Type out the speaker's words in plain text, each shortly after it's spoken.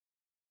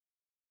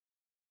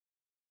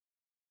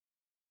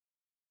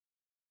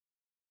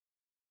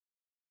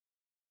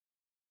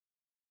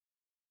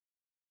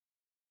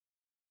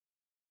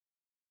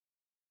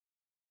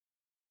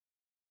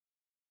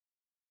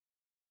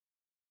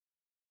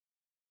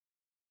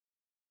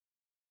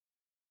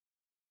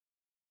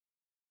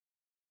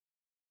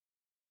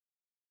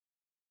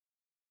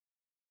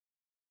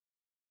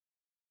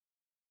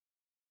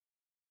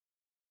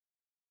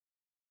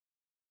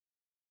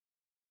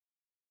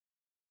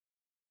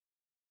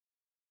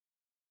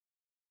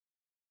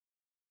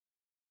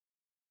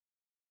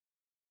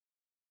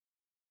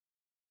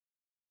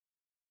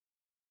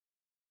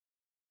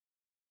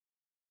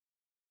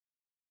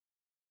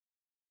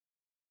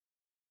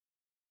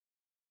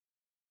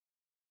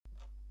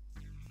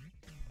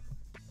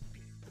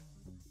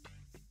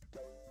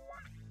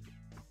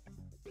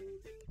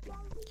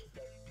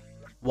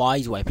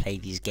Why do I play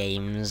these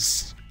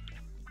games?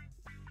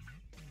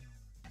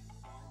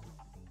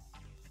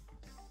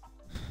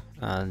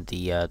 And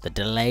the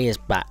delay is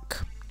back.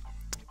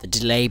 The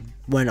delay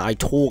when I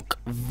talk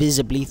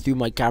visibly through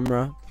my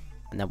camera,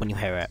 and then when you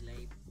hear it.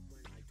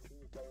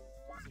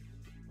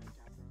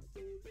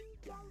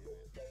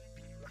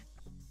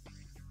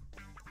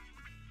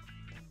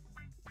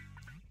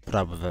 Put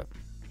up with it.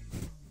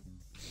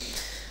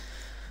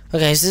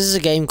 Okay, so this is a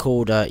game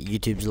called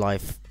YouTube's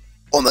Life.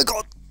 Oh my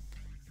god!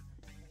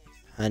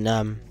 And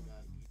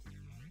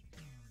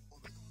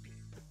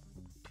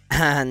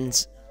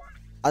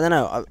I don't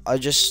know. I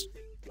just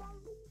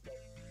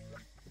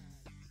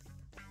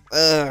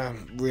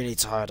really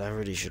tired. I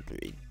really should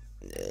be.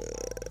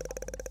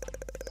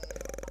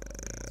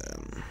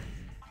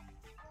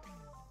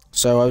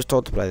 So I was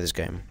told to play this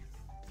game.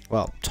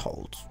 Well,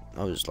 told.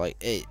 I was like,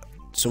 hey.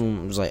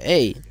 Someone was like,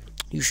 hey,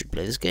 you should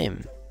play this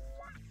game.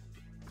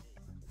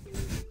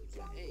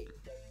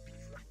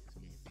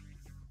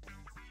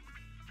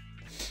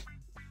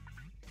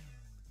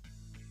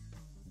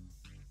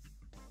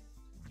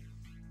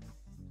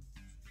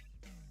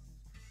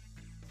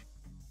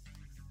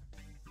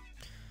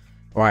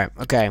 Right,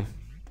 okay.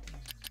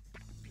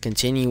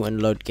 Continue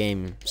and load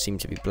game seem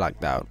to be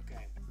blacked out.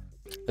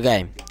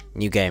 Okay,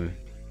 new game.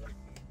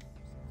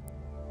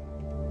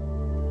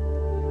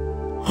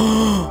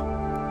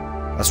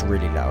 That's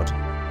really loud.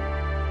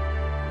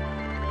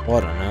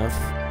 What on earth?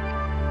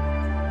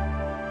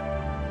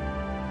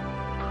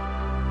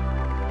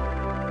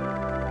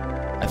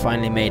 I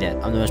finally made it.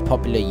 I'm the most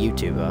popular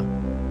YouTuber.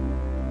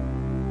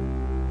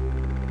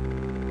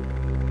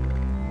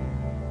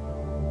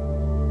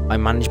 I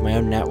manage my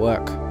own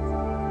network.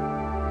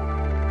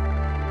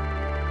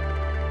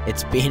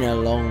 It's been a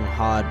long,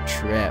 hard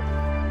trip.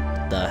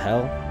 The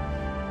hell?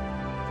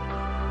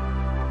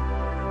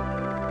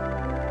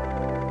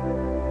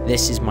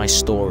 This is my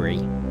story.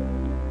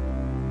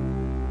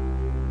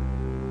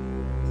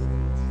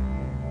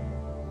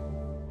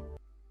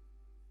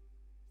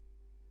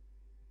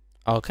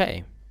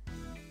 Okay.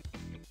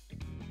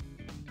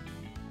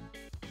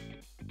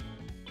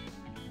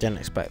 Didn't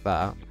expect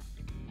that.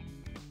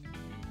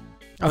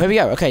 Oh, here we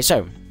go. Okay,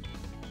 so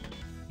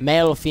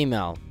male or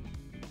female?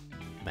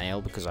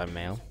 Male, because I'm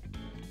male.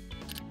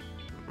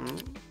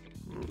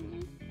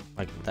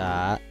 Like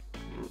that.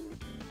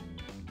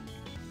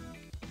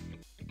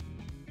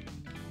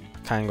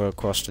 Can go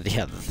across to the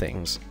other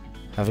things.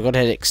 Have I got to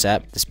hit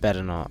accept? This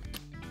better not.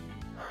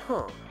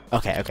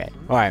 Okay, okay.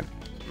 Alright.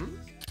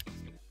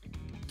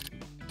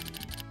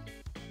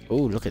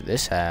 Ooh, look at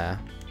this hair.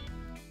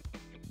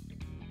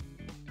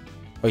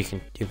 Oh, you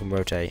can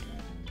rotate.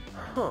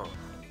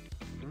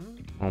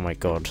 Oh my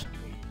god.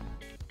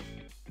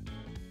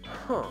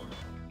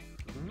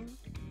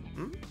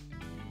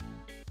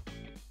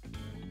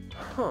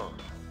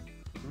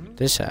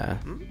 This hair.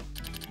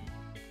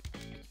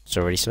 It's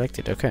already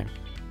selected, okay.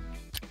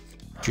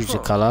 Choose the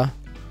color.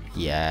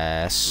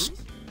 Yes.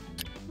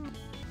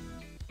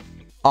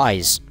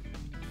 Eyes.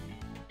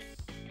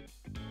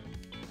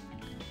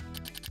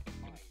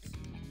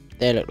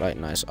 They look like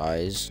nice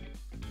eyes.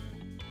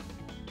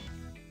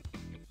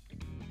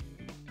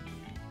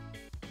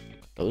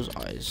 Those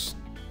eyes.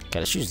 Okay,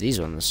 let's use these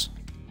ones.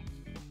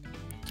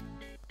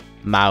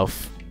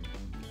 Mouth.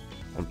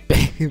 Oh,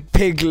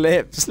 big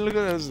lips. Look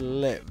at those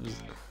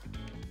lips.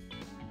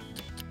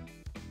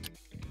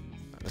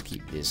 Let's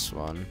keep this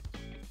one.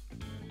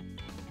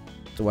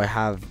 Do I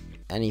have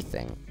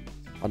anything?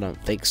 I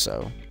don't think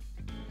so.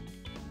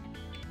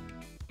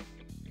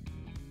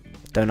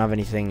 Don't have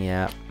anything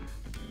yet.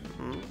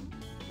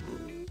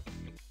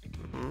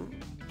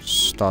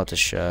 Start a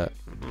shirt.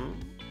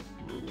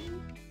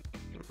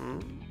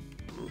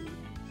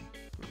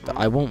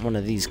 I want one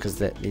of these because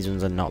these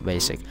ones are not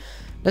basic.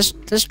 Let's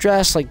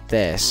dress like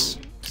this.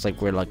 It's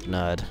like we're like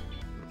nerd.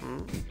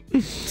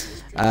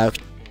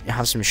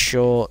 Have some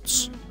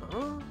shorts.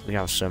 We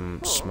have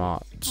some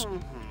smart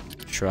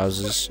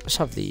trousers. Let's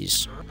have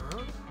these.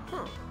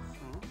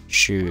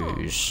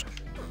 Shoes.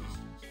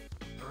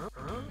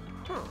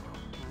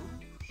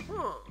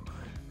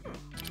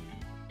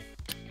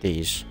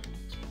 These.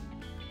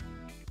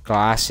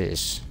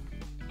 Glasses.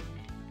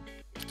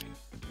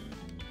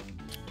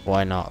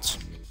 Why not?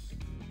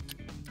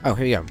 Oh,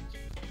 here we go.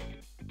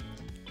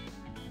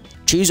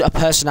 Choose a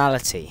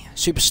personality.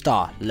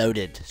 Superstar,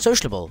 loaded,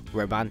 sociable,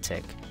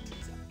 romantic,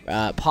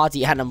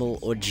 party animal,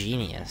 or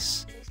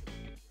genius.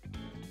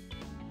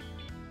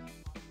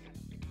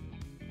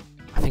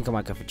 I think I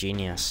might go for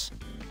genius.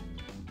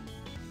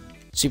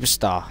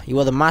 Superstar. You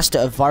are the master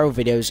of viral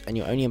videos, and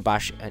your only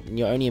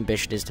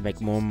ambition is to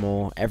make more and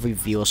more. Every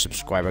view or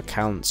subscriber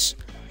counts.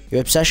 Your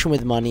obsession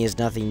with money is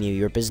nothing new.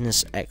 You're a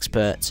business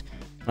expert.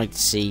 I like to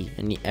see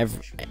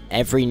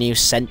every new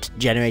cent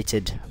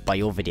generated by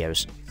your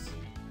videos.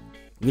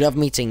 You love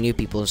meeting new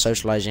people and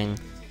socializing.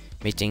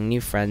 Meeting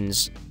new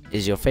friends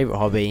is your favorite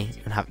hobby,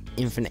 and have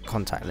infinite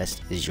contact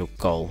list is your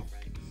goal.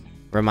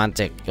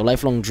 Romantic. Your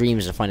lifelong dream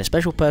is to find a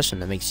special person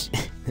that makes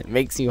that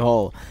makes you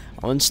whole.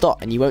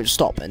 And you won't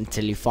stop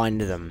until you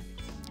find them.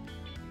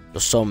 Your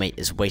soulmate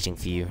is waiting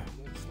for you.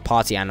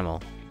 Party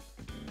animal.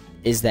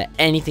 Is there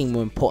anything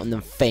more important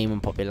than fame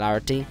and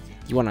popularity?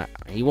 You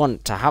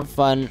want to have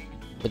fun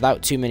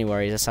without too many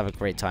worries. Let's have a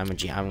great time.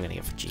 I'm gonna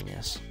go for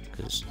genius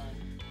because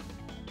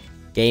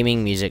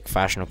gaming, music,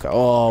 fashion. Okay.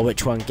 Oh,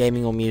 which one?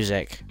 Gaming or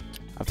music?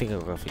 I think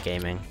I'll go for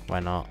gaming. Why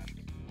not?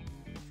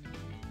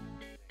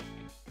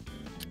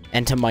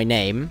 Enter my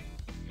name.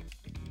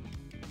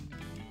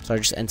 So I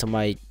just enter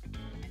my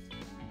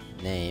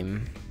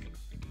name.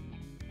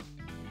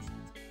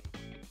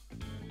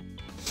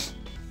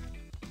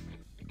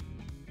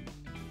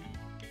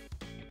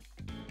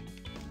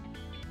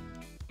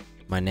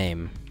 My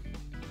name.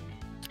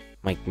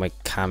 My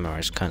camera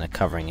is kind of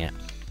covering it.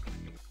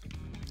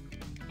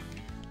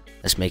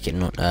 Let's make it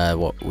not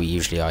what we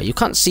usually are. You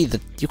can't see the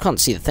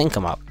thing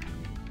come up.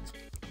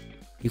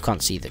 You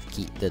can't see the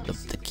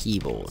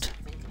keyboard.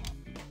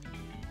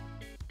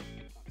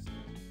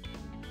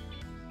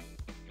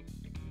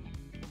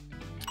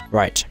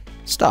 Right.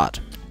 Start.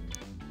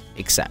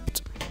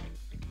 Accept.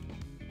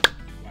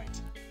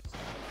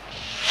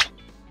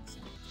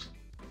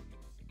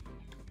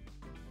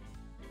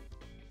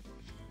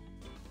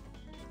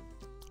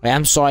 I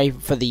am sorry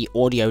for the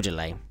audio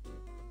delay.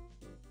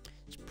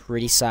 It's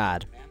pretty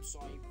sad.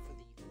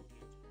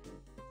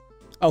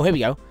 Oh, here we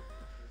go.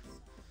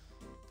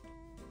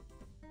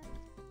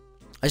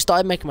 I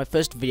started making my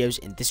first videos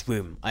in this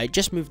room. I had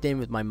just moved in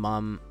with my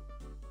mum.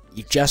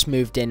 You just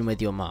moved in with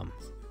your mum.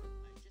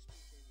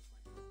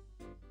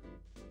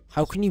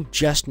 How can you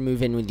just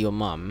move in with your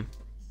mum?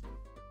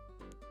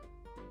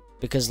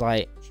 Because,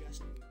 like,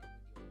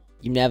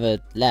 you never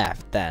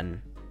left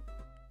then.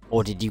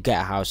 Or did you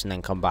get a house and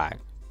then come back?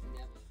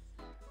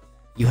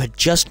 You had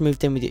just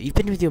moved in with you've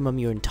been with your mum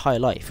your entire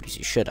life, because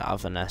you should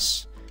have,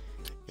 unless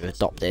you're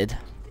adopted.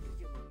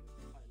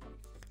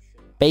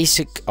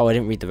 Basic. Oh, I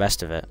didn't read the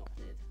rest of it.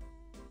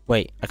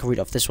 Wait, I can read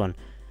off this one.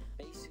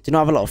 Do not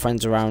have a lot of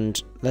friends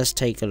around. Let's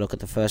take a look at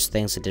the first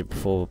things I did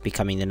before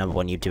becoming the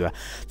 #1 YouTuber.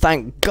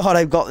 Thank God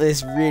I've got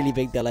this really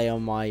big delay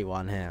on my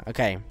one here.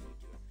 Okay.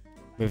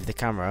 Move the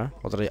camera.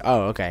 What did I?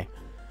 Oh, okay.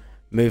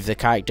 Move the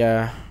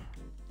character.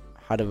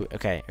 How do we?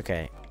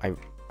 Okay.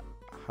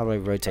 How do I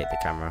rotate the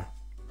camera?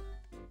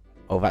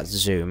 Oh, that's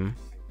zoom.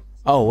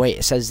 Oh, wait,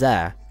 it says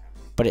there.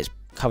 But it's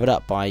covered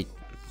up by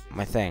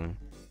my thing.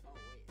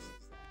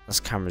 That's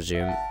camera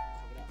zoom.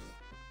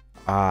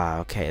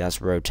 Ah, okay,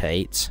 that's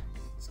rotate.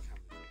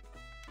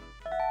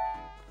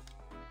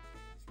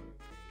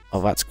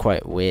 Oh, that's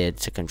quite weird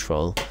to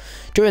control.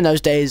 During those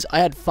days, I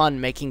had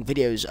fun making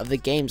videos of the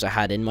games I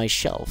had in my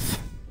shelf.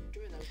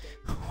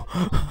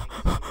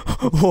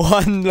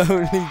 One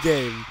lonely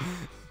game.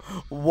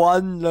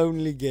 One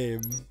lonely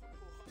game.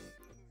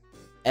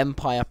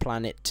 Empire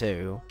Planet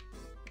 2.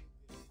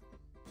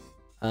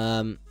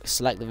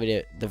 Select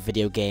the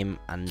video game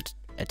and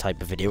a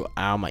type of video.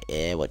 Ow, my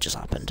ear, what just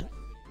happened?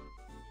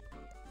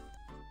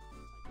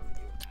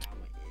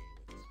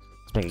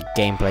 Let's make a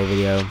gameplay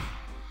video.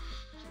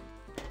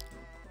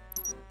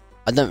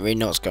 I don't really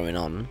know what's going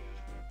on.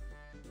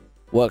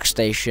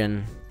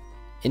 Workstation.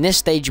 In this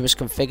stage, you must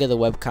configure the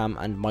webcam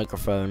and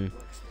microphone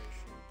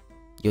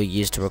you'll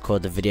use to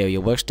record the video.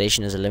 Your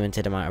workstation has a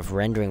limited amount of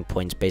rendering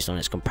points based on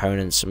its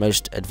components.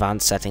 Most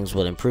advanced settings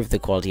will improve the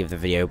quality of the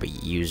video, but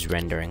use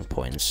rendering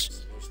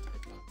points.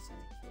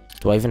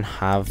 Do I even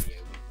have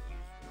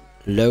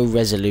low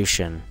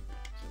resolution?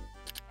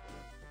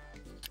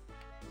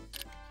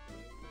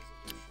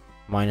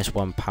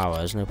 -1 power.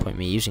 There's no point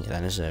me using it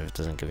then, is there? It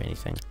doesn't give me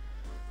anything.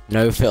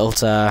 No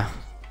filter.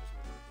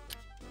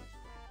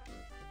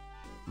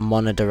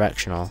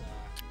 Monodirectional.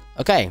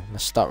 Okay,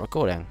 let's start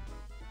recording.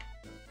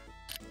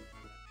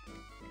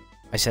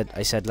 I said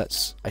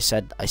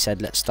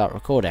let's start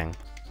recording.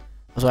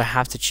 So I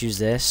have to choose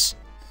this.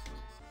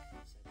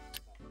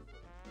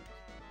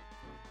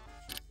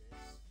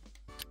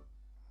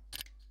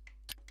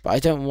 But I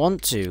don't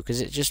want to,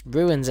 because it just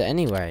ruins it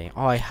anyway.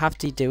 Oh, I have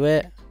to do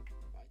it.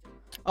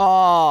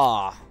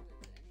 Oh.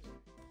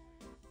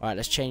 Alright,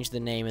 let's change the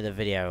name of the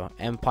video.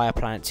 Empire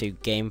Planet 2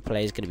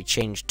 gameplay is going to be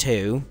changed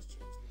to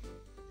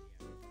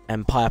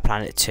Empire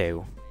Planet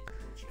 2.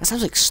 That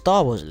sounds like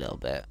Star Wars a little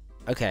bit.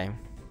 Okay.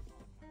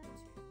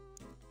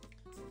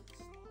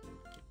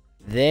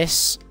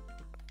 This,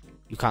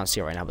 you can't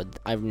see it right now, but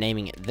I'm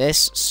naming it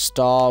this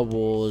Star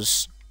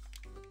Wars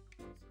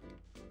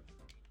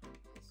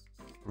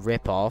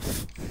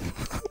ripoff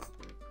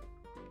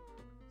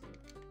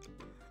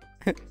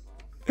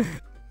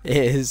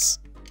is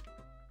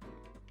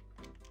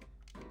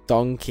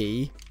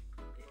donkey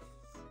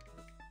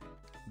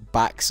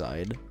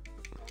backside.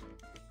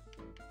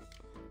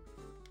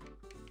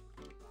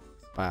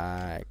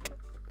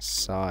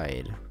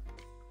 Backside.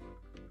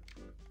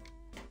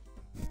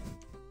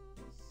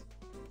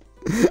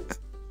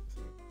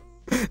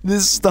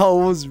 This Star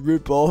Wars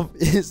ripoff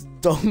is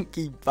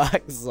donkey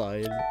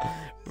backside.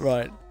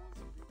 Right.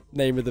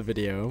 Name of the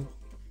video.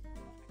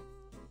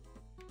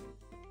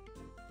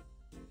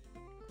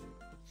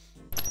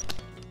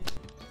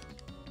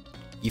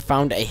 You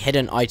found a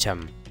hidden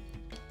item.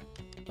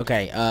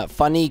 Okay,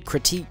 funny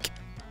critique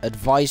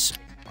advice.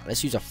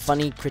 Let's use a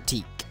funny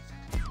critique.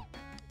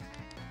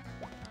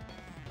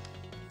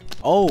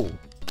 Oh,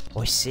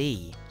 I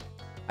see.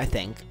 I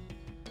think.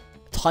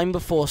 Time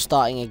before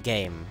starting a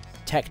game.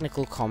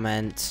 Technical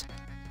comment.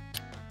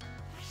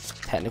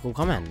 Technical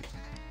comment.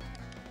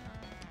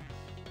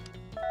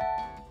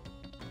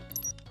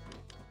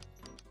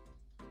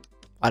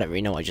 I don't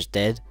really know what I just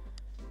did.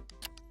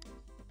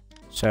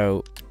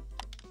 So,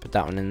 put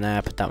that one in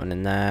there, put that one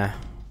in there.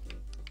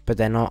 But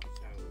they're not.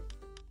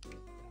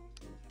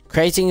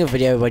 Creating a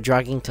video by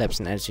dragging clips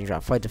and editing,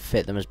 try to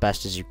fit them as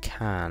best as you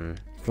can.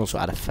 You can also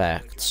add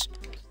effects.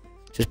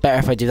 So it's better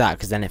if I do that,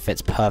 because then it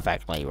fits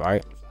perfectly,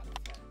 right?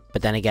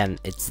 But then again,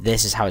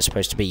 this is how it's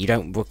supposed to be. You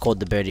don't record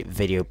the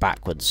video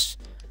backwards,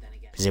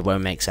 because it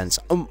won't make sense.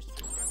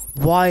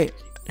 Why?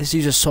 Let's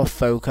use a soft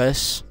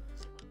focus.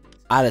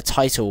 Add a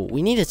title.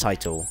 We need a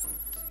title.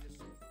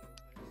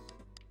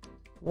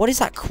 What is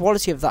that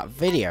quality of that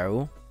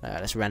video?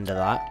 Let's render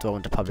that. Do I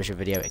want to publish a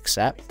video?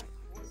 Accept.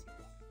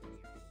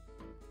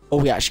 Oh,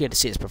 we actually get to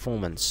see its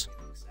performance.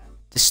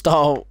 The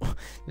Star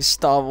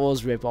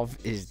Wars ripoff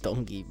is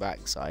donkey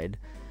backside.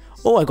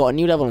 Oh, I got a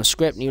new level on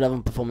script, new level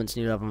on performance,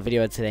 new level on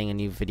video editing, a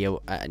new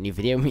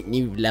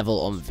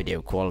level on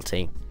video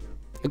quality.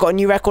 I got a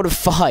new record of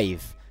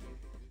 5.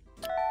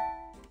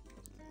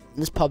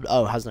 This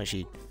oh, it hasn't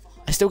actually.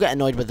 I still get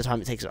annoyed by the time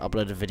it takes to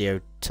upload a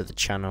video to the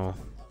channel.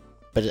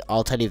 But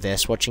I'll tell you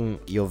this: watching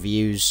your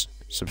views,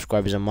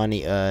 subscribers, and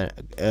money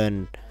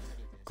earn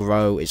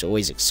grow is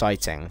always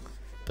exciting.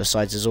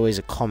 Besides, there's always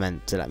a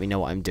comment to let me know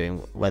what I'm doing,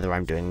 whether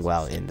I'm doing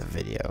well in the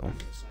video.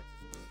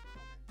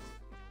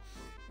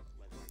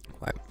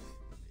 Right.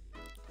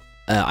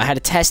 I had a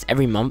test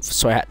every month,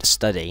 so I had to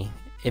study.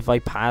 If I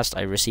passed,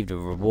 I received a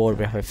reward,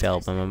 but if I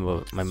failed,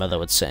 my mother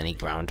would certainly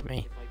ground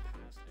me.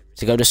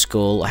 To go to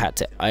school,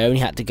 I only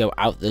had to go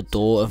out the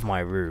door of my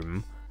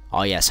room.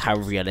 Oh yes, how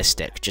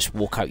realistic. Just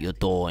walk out your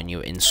door and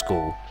you're in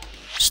school.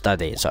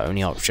 Study, it's our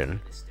only option.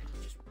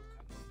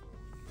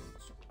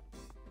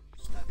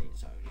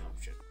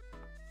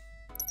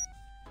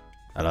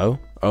 Hello?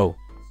 Oh.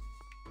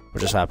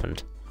 What just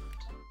happened?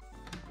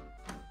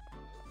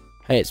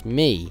 Hey, it's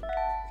me.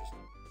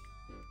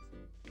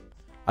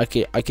 I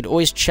could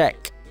always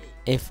check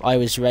if I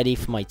was ready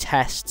for my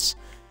tests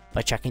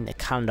by checking the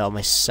calendar on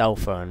my cell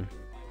phone.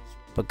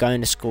 But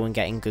going to school and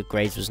getting good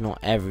grades was not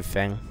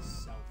everything.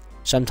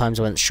 Sometimes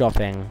I went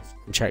shopping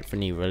and checked for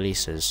new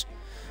releases.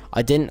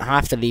 I didn't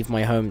have to leave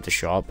my home to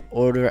shop.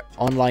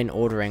 Online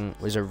ordering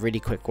was a really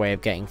quick way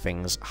of getting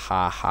things.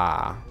 Ha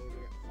ha.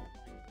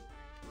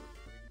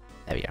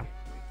 There we go.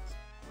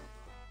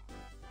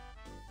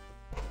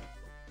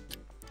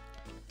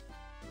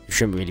 You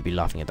shouldn't really be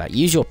laughing at that.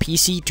 Use your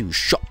PC to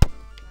shop.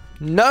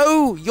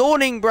 No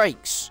yawning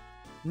breaks.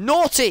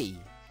 Naughty.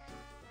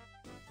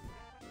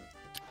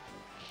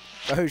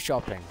 Go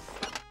shopping.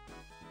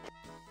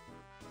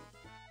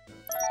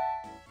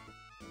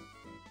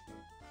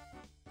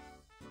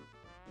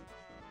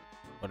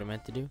 What am I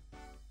meant to do?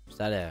 Is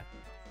that it?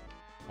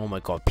 Oh my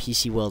god,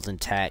 PC World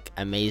and Tech,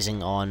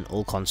 amazing on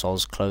all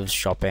consoles, clothes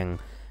shopping,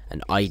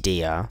 and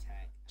idea.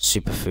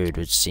 Superfood,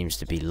 which seems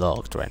to be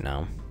locked right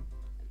now.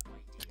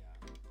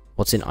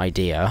 What's in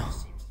idea?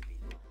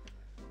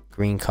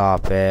 Green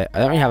carpet. I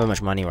don't really have that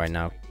much money right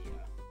now.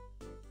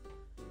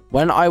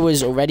 When I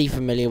was already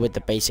familiar with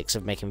the basics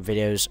of making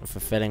videos and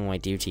fulfilling my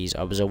duties,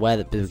 I was aware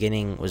that the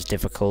beginning was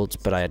difficult,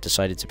 but I had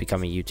decided to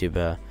become a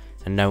YouTuber,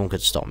 and no one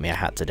could stop me. I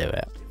had to do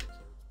it.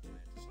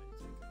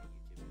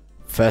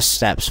 First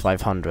steps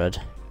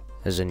 500.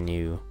 There's a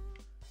new.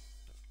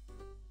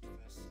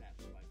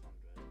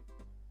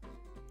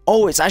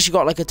 Oh, it's actually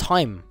got like a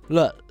time.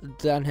 Look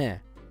down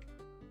here.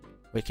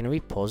 Wait, can we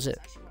pause it?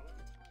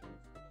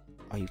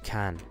 Oh, you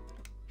can.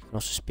 You can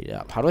also speed it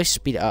up. How do I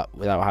speed it up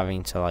without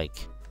having to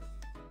like?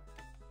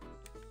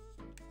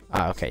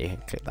 Ah, okay, you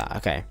can click that.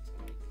 Okay.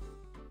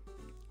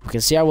 We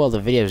can see how well the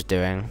video's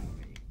doing.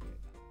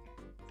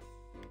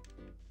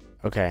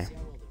 Okay.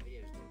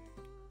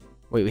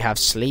 Wait, we have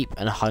sleep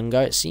and hunger,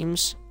 it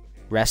seems.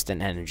 Rest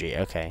and energy,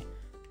 okay.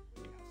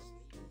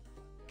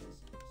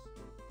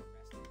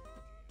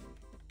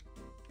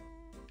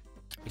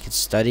 We can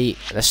study.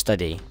 Let's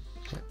study.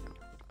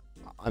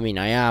 I mean,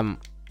 I am.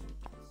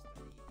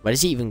 Where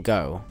does he even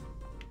go?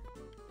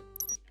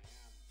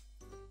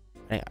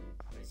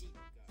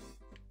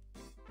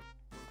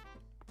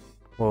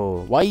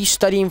 Whoa, why are you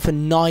studying for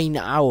 9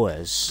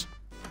 hours?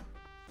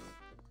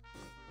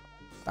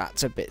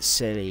 That's a bit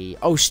silly.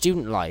 Oh,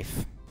 student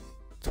life.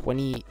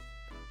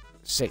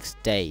 26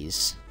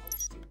 days.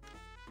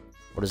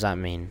 What does that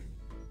mean?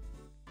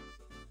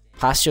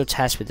 Pass your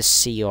test with a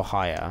C or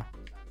higher.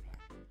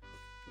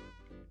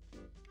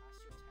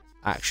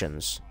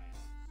 Actions.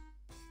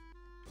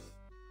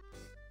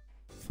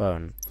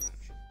 Phone.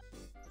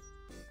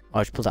 Oh,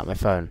 I just pulled out my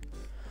phone.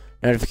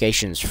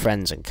 Notifications,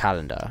 friends, and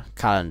calendar.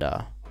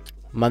 Calendar.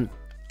 Month.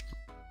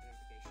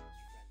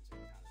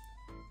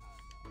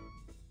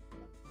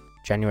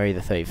 January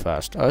the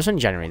 31st. Oh, it's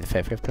only January the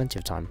 5th. We have plenty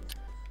of time.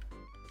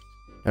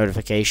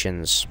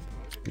 Notifications.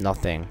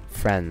 Nothing.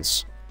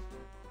 Friends.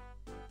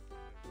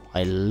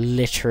 I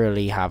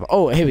literally have.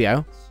 Oh, here we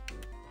go.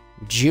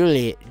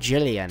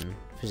 Jillian.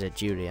 Is it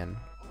Julian?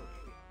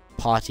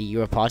 Party.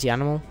 You're a party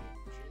animal?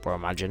 Bro,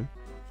 imagine.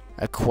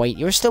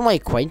 You're still my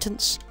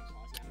acquaintance?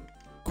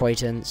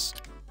 Acquaintance.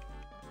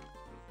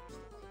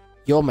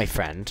 You're my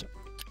friend.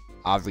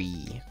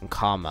 Ari and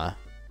Karma.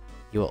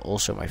 You are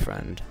also my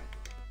friend.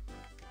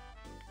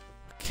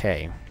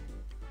 Okay.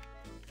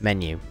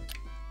 Menu.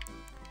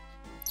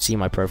 See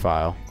my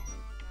profile.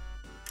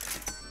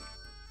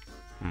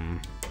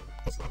 I'm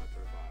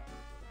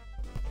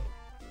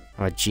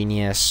a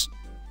genius.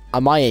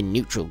 Am I a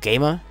neutral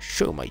gamer?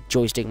 Show my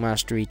joystick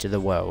mastery to the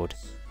world.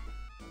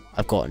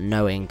 I've got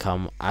no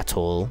income at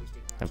all.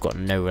 I've got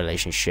no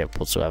relationship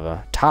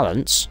whatsoever.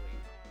 Talents?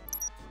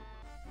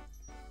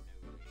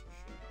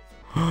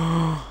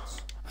 I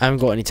haven't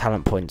got any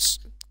talent points.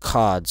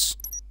 Cards.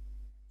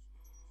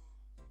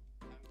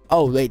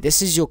 Oh, wait.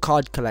 This is your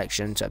card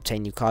collection. To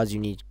obtain new cards, you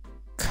need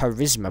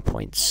charisma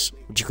points,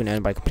 which you can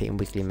earn by completing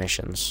weekly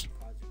missions.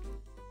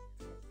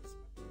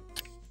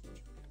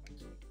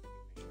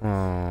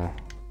 Oh.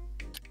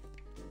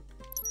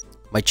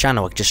 My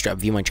channel. I can just straight up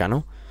view my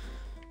channel.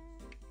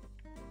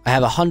 I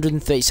have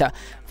 137.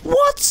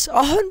 What?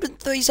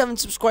 137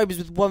 subscribers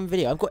with one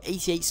video. I've got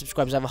 88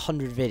 subscribers. I have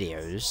 100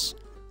 videos.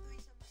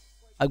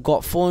 I've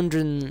got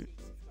 400.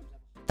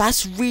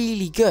 That's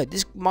really good.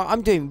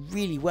 I'm doing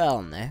really well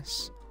on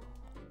this.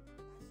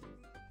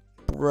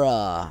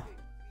 Bruh.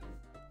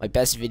 My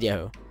best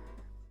video.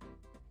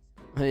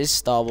 This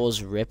Star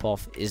Wars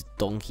ripoff is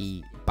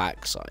donkey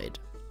backside.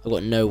 I've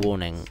got no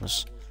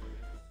warnings.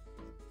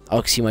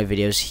 I'll see my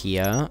videos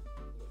here.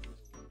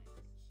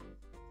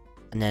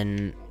 And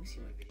then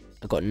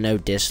I got no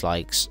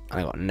dislikes and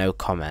I got no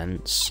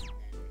comments.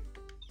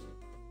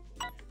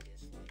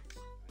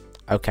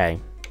 Okay.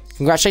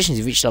 Congratulations,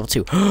 you've reached level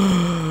 2.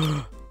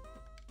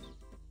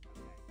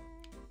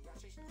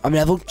 I'm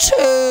level 2!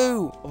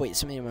 Oh wait,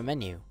 something in my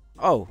menu.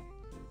 Oh.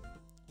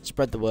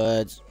 Spread the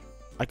words.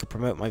 I could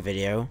promote my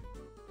video.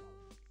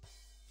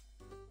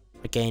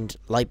 I gained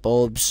light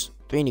bulbs,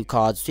 3 new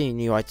cards, 3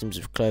 new items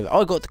of clothing.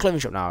 Oh, I got the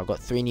clothing shop now. I got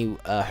 3 new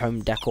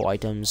home decor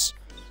items.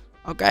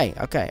 Okay.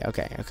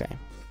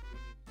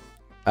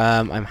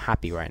 I'm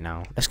happy right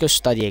now. Let's go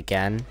study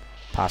again.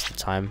 Pass the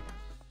time.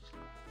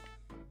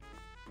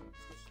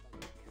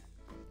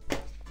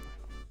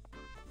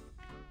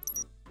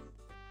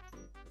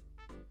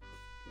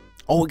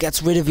 Oh, it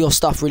gets rid of your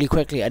stuff really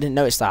quickly. I didn't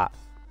notice that.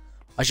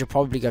 I should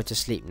probably go to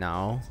sleep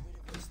now.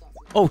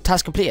 Oh,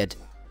 task completed.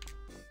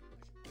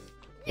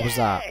 What was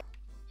that?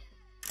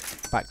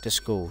 Back to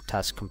school.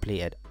 Task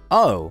completed.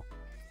 Oh.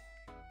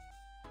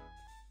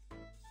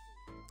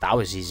 That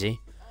was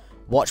easy.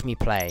 Watch me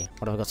play.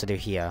 What have I got to do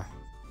here?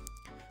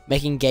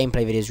 Making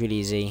gameplay videos really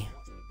easy.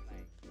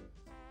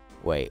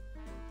 Wait.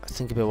 I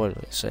think about what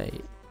did I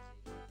say?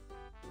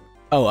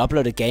 Oh,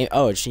 upload a game.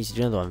 Oh, I just need to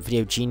do another one.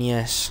 Video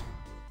Genius.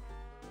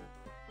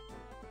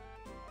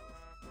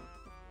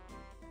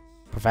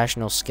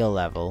 Professional skill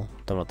level.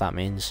 Don't know what that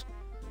means.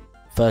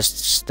 First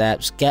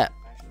steps. Get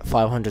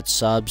 500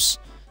 subs.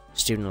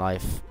 Student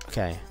life.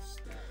 Okay.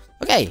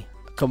 Okay.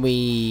 Can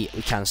we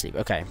can sleep.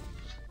 Okay.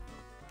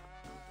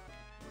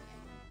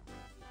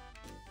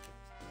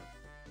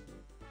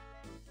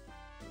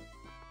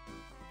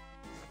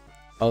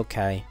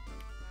 Okay.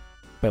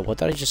 Wait, what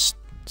did I just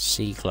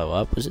see glow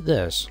up? Was it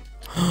this?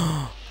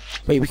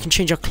 Wait, we can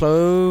change our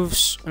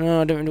clothes.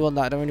 No, I don't really want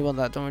that. Don't really want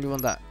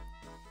that.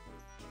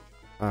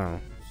 Oh.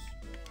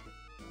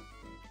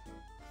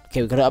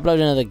 Okay, we're gonna upload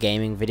another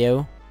gaming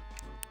video.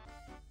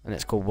 And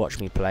it's called Watch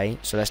Me Play.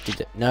 So let's do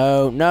that.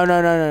 No.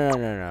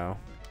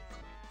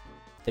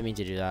 Didn't mean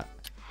to do that.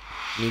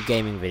 New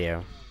gaming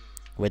video.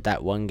 With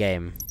that one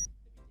game.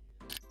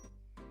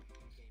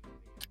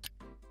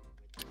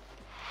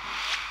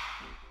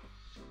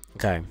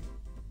 Okay.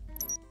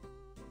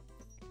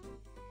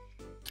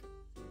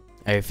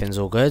 Everything's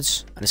all good.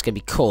 And it's gonna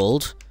be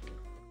called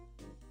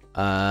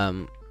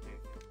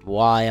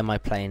why am I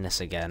playing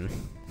this again?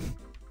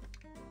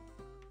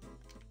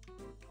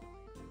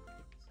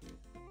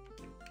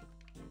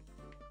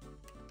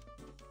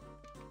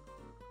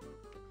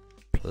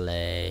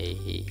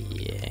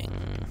 Playing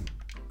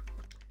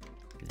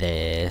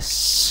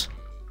this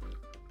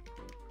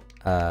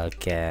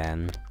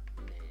again.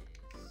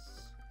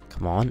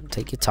 Come on,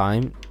 take your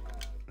time.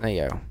 There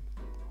you go.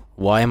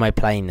 Why am I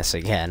playing this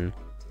again?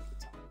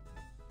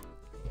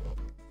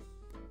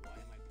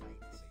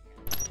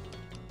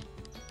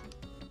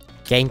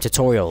 Game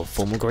tutorial,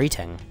 formal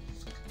greeting.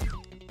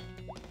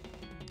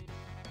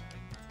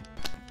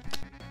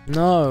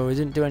 No, it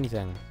didn't do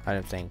anything, I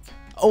don't think.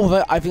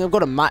 Oh, I think I've got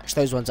to match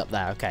those ones up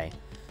there. Okay.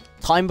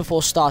 Time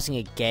before starting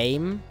a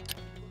game.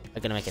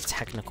 I'm going to make a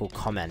technical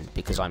comment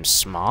because I'm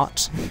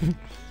smart.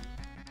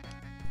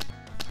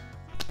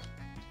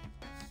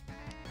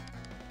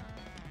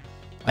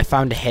 I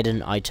found a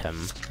hidden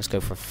item. Let's go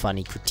for a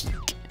funny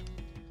critique.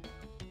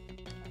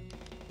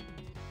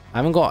 I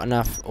haven't got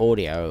enough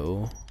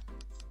audio.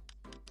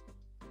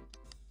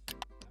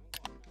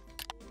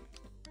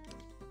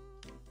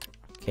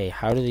 Okay,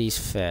 how do these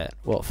fit?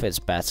 What fits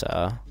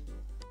better?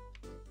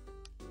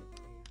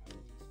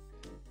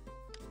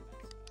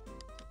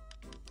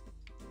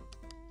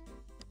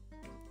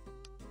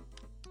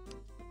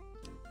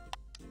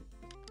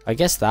 I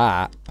guess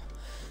that.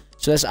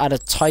 So let's add a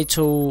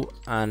title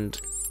and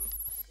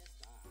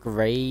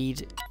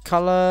grade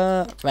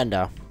color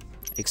render.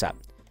 Accept.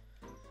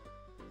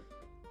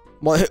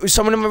 What? Was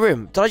someone in my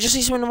room? Did I just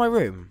see someone in my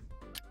room?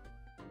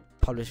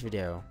 Publish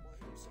video.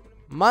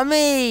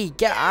 Mummy,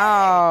 get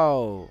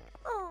out!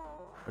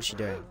 What's she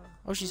doing?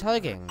 Oh, she's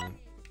hugging.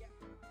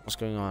 What's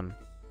going on?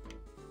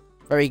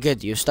 Very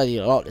good. You've studied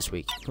a lot this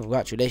week.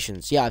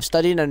 Congratulations. Yeah, I've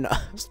studied and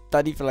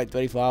studied for like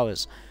 24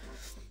 hours.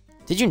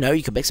 Did you know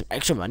you could make some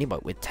extra money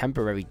with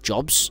temporary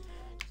jobs?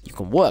 You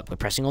can work by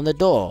pressing on the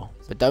door,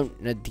 but don't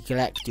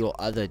neglect your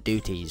other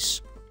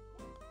duties.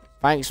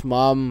 Thanks,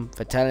 Mum,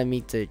 for telling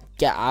me to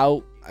get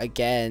out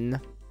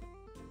again.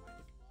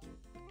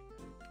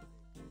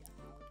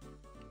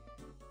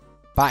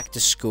 Back to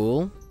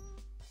school.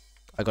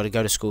 I gotta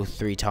go to school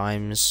 3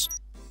 times.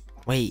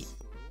 Wait.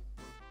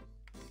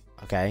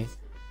 Okay.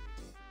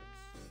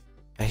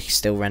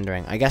 Still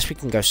rendering. I guess we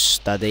can go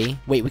study.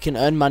 Wait, we can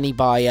earn money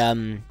by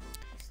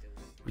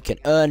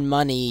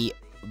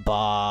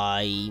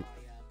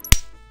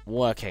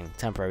working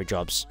temporary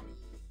jobs.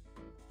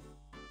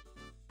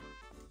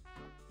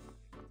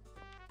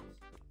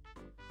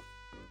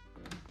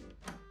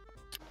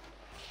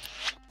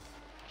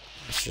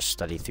 Let's just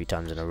study 3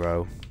 times in a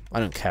row. I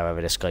don't care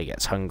whether this guy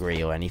gets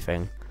hungry or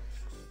anything.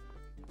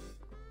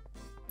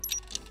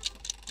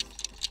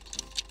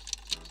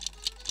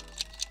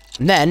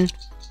 And then,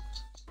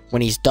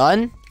 when he's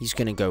done, he's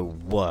gonna go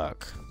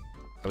work.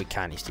 Oh, he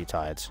can't, he's too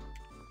tired.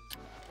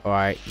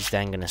 Alright, he's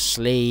then gonna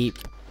sleep.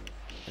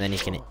 And then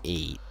he's gonna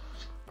eat.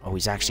 Oh,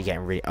 he's actually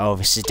getting really... Oh,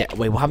 this is...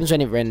 Wait, what happens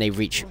when they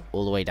reach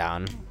all the way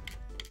down?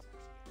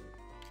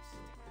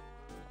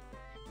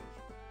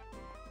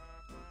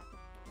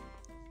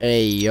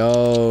 Hey,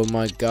 yo,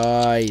 my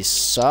guy,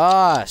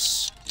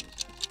 sus.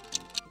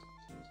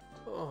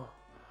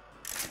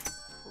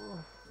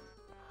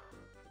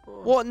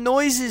 What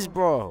noises,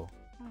 bro?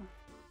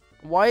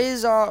 Why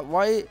is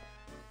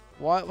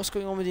what's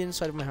going on with the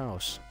inside of my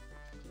house?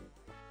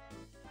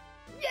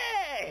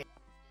 Yay!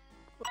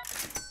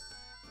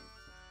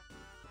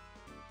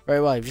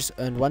 Very well, you've just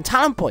earned 1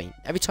 talent point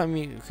every time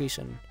you increase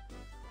in.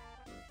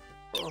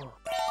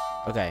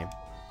 Okay.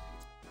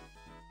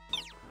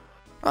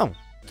 Oh,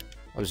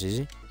 that was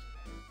easy.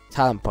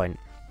 Talent point.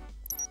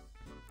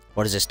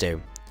 What does this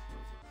do?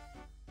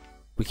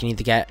 We can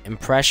either get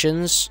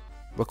impressions,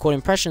 record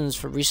impressions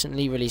for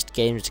recently released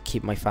games to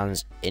keep my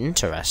fans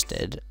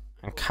interested,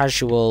 and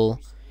casual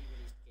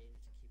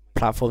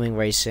platforming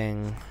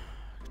racing,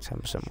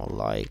 10% more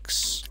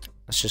likes.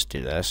 Let's just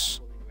do this.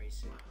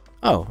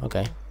 Oh,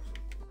 okay.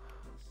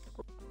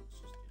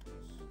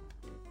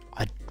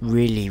 I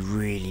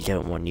really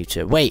don't want you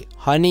to wait.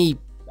 Honey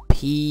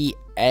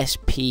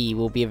PSP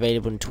will be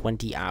available in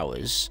 20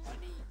 hours.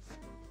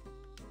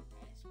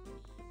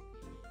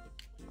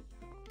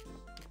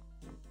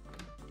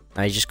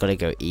 Now you just gotta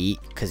go eat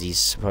because he's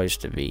supposed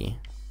to be.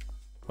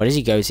 Where does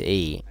he go to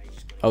eat?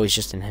 Oh, he's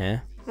just in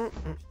here.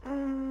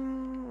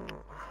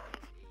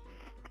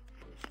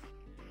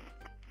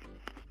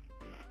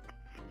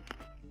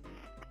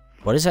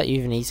 What is that you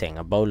even eating?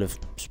 A bowl of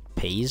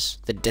peas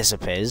that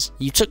disappears?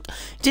 You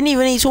didn't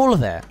even eat all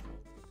of it.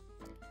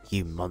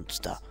 You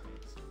monster.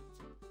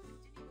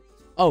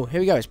 Oh,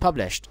 here we go. It's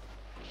published.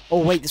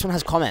 Oh wait, this one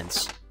has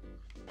comments.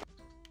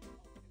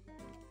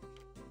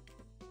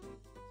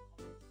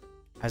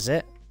 Has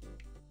it?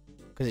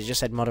 Because it just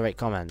said moderate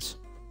comments.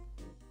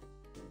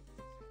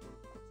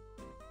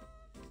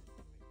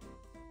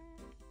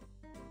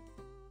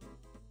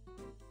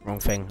 Wrong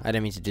thing. I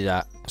didn't mean to do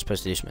that. I was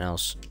supposed to do something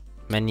else.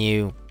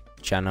 Menu,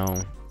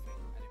 channel.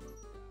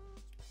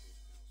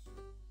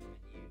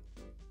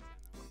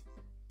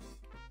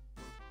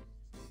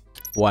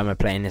 Why am I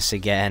playing this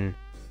again?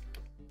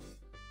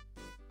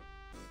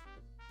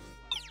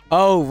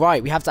 Oh,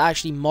 right. We have to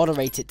actually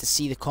moderate it to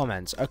see the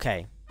comments.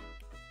 Okay.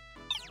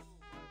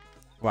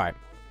 Right.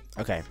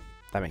 Okay.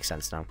 That makes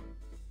sense now.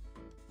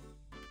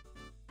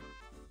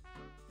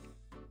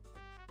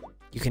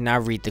 You can now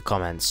read the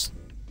comments.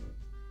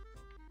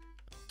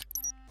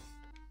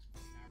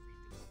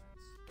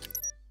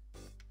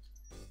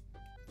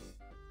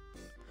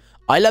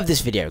 I love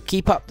this video.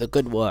 Keep up the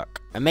good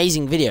work.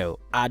 Amazing video.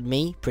 Add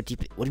me. What do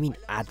you mean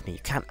add me? You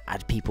can't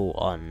add people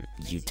on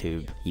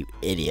YouTube, you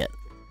idiot.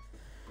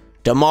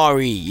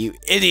 Damari, you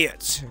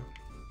idiot.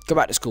 Go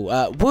back to school.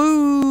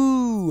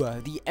 Woo!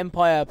 The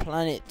Empire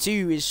Planet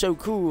 2 is so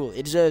cool.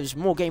 It deserves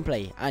more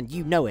gameplay, and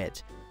you know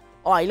it.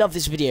 Oh, I love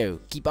this video.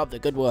 Keep up the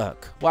good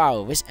work.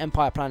 Wow, this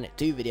Empire Planet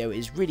 2 video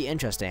is really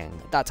interesting.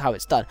 That's how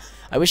it's done.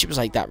 I wish it was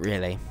like that,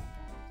 really.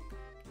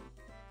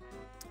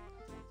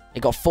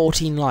 It got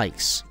 14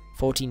 likes.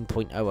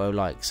 14.00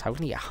 likes. How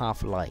can you get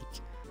half a like?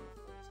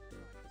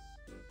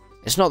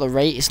 It's not the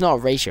rate. It's not a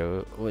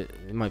ratio.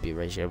 It might be a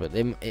ratio, but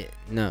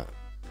no.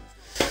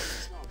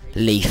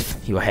 Leaf,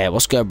 you're here.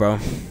 What's good, bro?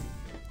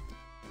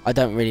 I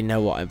don't really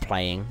know what I'm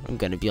playing. I'm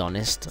gonna be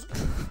honest.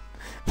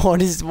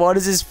 What is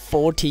this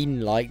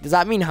 14 like? Does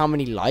that mean how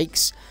many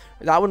likes?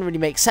 That wouldn't really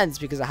make sense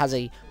because it has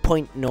a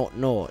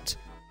 .00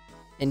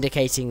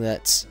 indicating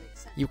that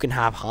you can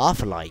have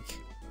half a like.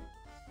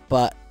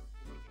 But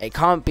it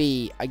can't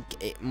be,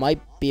 it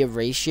might be a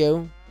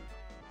ratio,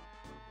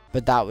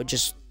 but that would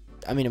just,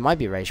 I mean, it might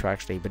be a ratio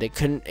actually, but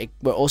it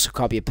also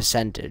can't be a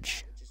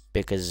percentage,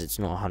 because it's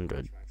not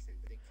 100.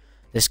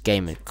 This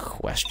game in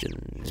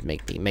question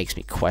makes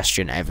me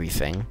question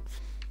everything.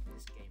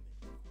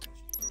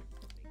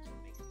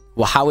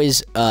 Well, how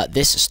is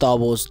this Star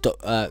Wars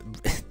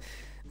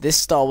this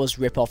Star Wars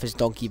rip-off is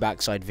donkey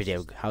backside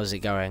video? How's it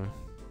going?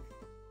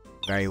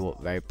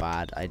 Very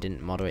bad. I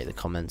didn't moderate the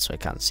comments, so I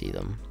can't see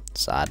them.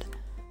 Sad.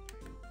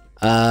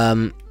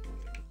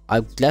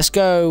 Let's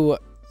go.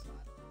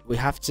 We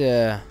have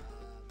to.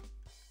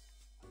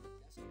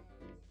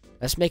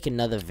 Let's make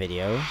another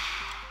video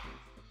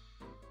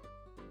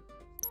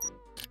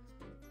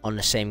on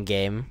the same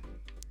game.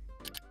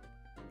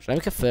 Should I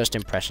make a first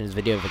impressions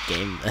video of a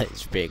game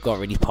that's got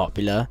really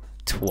popular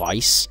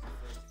twice?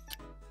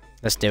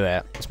 Let's do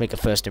it. Let's make a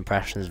first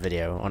impressions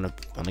video on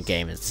a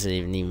game. It's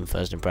even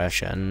first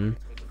impression.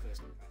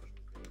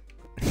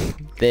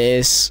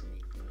 This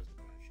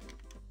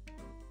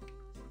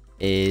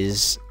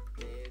is.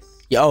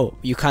 Oh,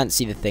 you can't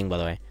see the thing, by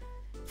the way.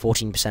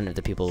 14% of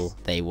the people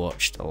they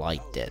watched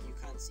liked it.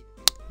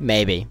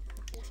 Maybe.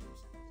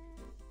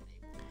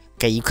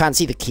 Okay, you can't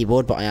see the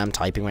keyboard, but I am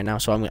typing right now,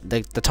 so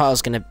the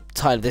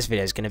title of this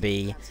video is gonna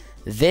be,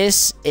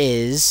 this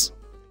is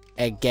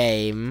a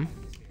game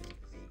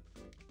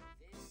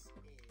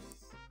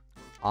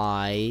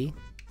I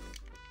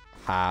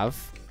have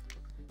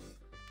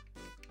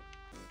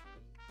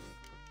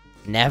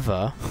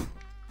never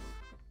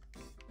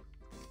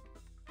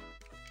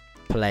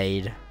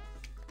played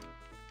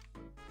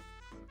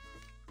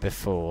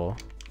before.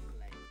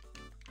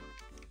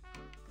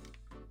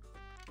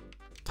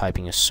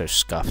 Typing is so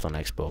scuffed on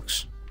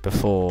Xbox.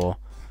 Before.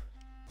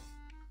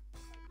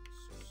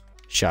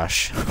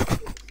 Shush.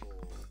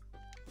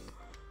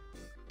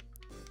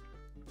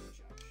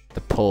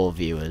 The poor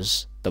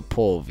viewers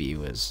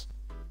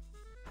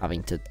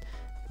having to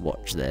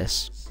watch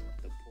this.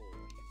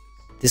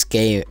 This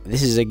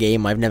is a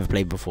game I've never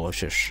played before.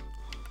 Shush.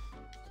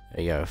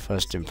 There you go,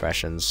 first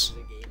impressions.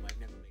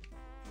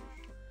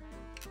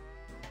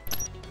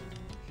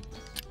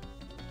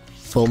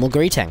 Formal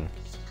greeting.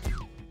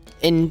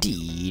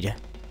 Indeed.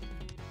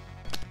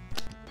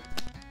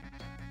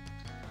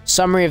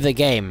 Summary of the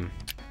game.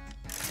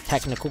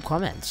 Technical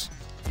comments.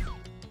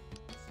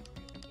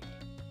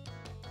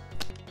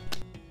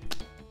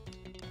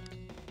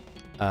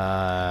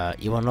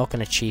 You unlock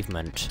an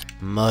achievement.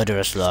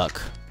 Murderous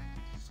luck.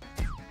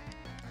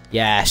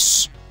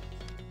 Yes.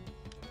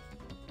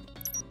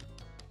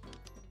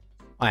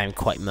 I am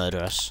quite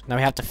murderous. Now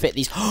we have to fit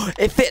these.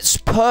 It fits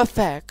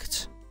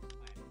perfect.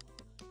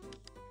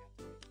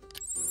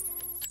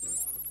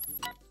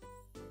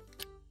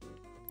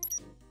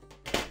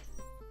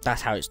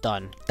 That's how it's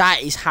done.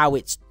 That is how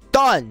it's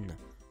done.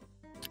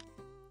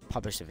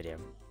 Publish the video.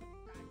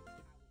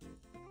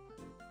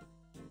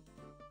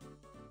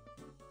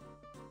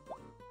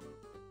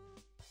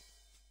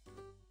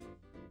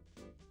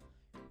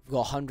 We've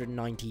got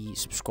 190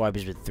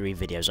 subscribers with 3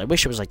 videos. I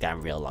wish it was like that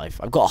in real life.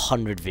 I've got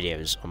 100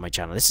 videos on my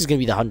channel. This is going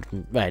to be the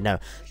 100... Wait, no.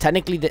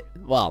 Technically,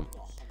 well,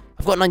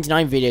 I've got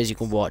 99 videos you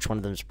can watch. One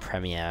of them's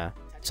premiere.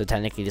 So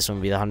technically, this one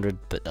will be the 100,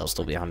 but there'll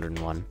still be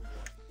 101.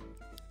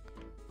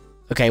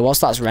 Okay, whilst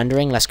that's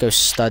rendering, let's go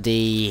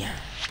study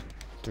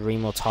 3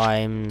 more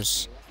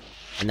times.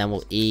 And then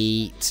we'll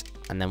eat.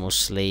 And then we'll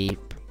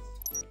sleep.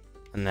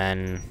 And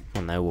then, I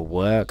don't know, we'll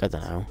work. I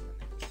don't know.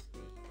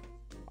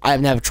 I've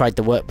never tried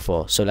to work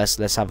before, so let's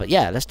have it.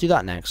 Yeah, let's do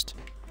that next.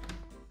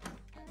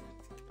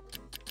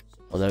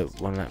 Although it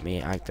won't let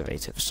me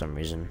activate it for some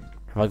reason.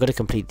 Have I got to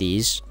complete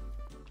these?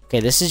 Okay,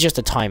 this is just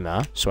a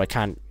timer, so I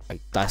can't.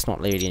 That's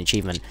not really an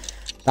achievement.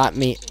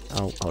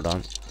 Oh, hold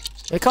on.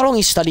 Look how long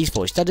he studies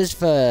for. He studies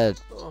for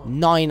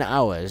 9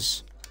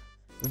 hours.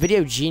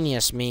 Video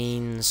genius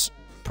means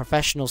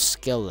professional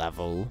skill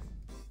level.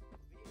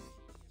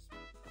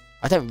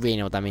 I don't really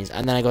know what that means.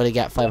 And then I got to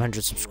get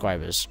 500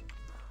 subscribers.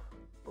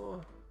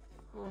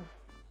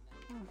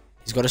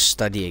 He's got to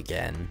study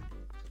again.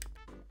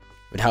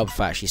 It would help if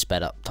I actually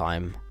sped up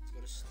time.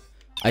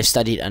 I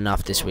studied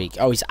enough this week.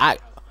 Oh,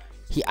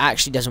 he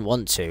actually doesn't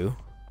want to.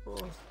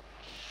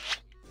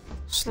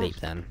 Sleep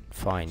then.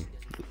 Fine.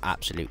 You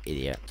absolute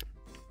idiot.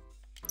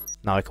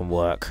 Now I can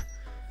work.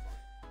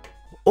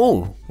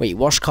 Oh, wait.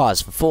 Wash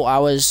cars for 4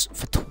 hours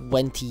for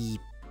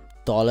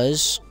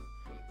 $20.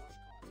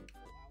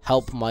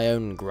 Help my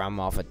own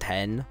grandma for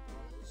 10.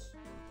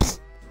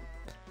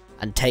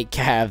 And take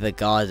care of the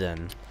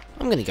garden.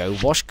 I'm gonna go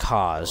wash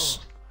cars.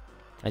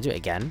 Can I do it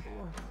again?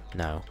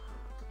 No.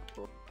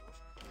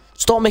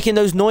 Stop making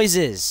those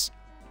noises!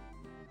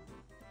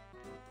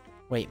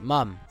 Wait,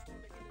 Mum.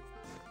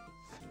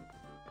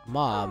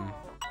 Mum.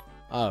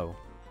 Oh.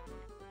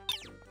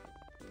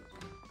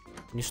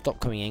 Can you stop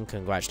coming in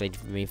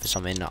congratulating me for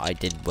something that I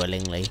did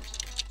willingly?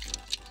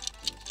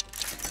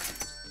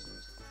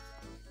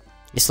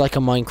 It's like a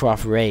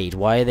Minecraft raid.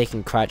 Why are they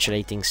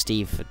congratulating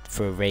Steve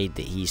for a raid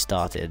that he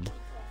started?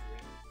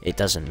 It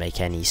doesn't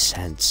make any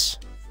sense.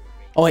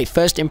 Oh wait,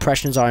 first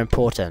impressions are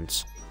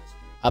important.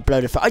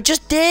 Upload a I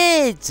just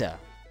did!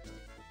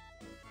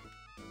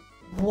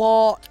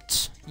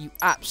 What? You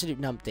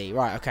absolute numpty.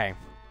 Right, okay.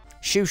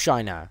 Shoe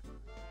shiner.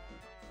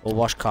 Or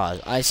wash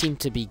cars. I seem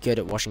to be good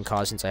at washing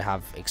cars since I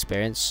have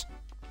experience.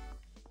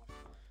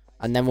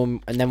 And then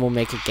we'll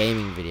make a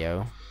gaming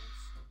video.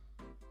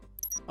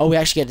 Oh, we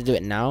actually get to do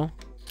it now.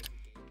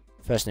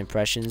 First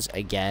impressions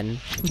again.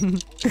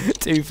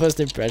 2 first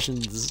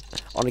impressions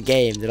on a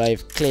game that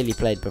I've clearly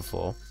played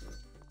before.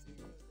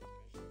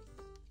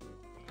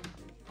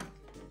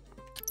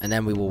 And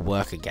then we will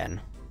work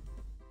again.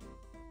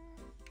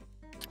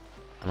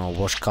 And I'll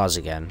wash cars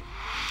again.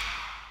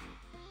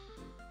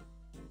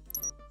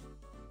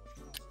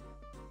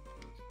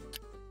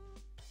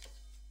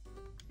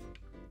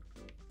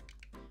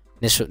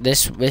 This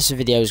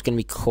video is going to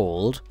be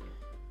called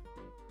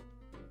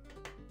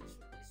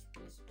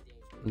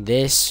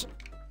This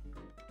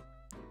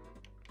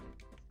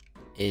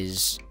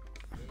is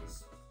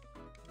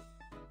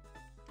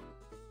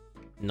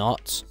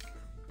not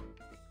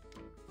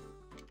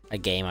a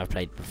game I've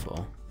played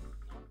before.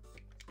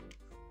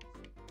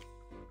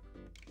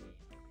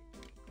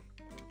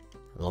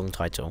 Long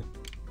title.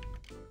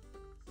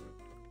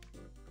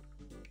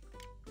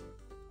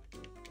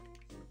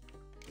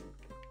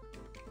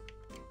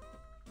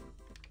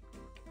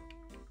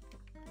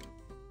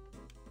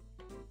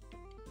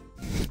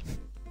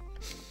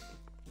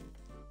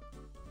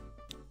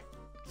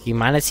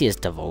 Humanity is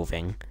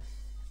devolving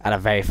at a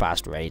very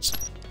fast rate.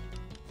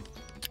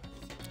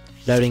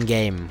 Loading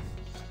game.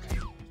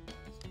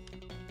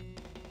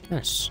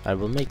 Yes, I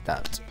will make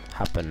that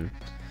happen.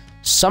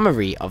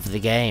 Summary of the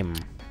game.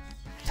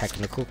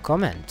 Technical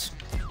comment.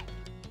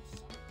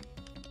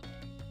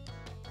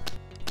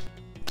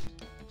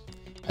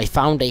 I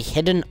found a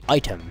hidden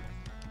item.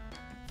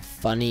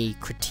 Funny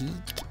critique.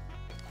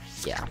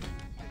 Yeah.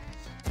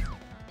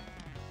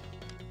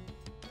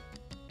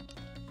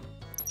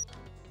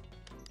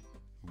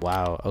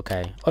 Wow,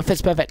 okay. Oh, it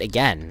fits perfect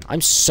again.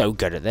 I'm so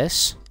good at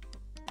this.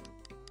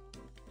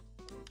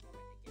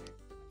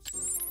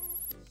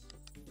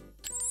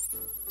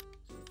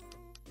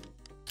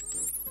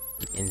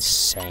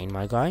 Insane,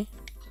 my guy.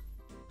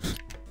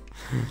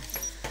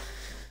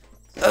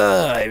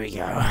 Here we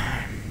go.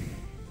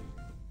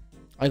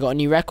 I got a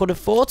new record of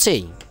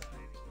 40.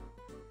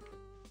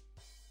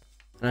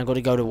 And I got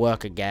to go to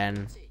work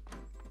again.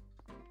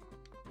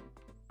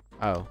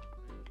 Oh.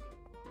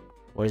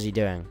 What is he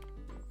doing?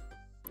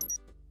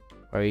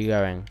 Where are you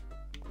going?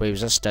 Wait,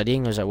 was that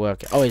studying or was that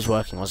working? Oh, he's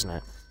working, wasn't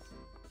it?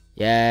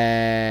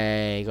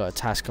 Yay! Got a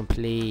task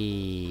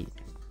complete.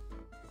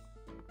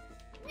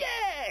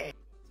 Yay!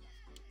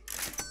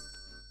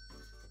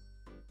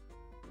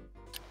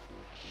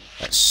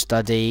 Let's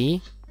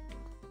study.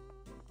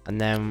 And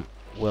then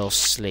we'll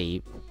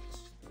sleep.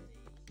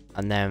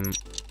 And then...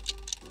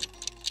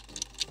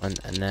 And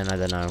then, I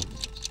don't know.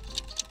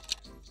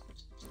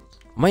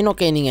 Am I not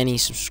gaining any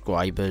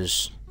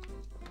subscribers?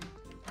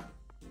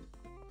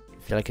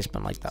 I feel like it's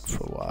been like that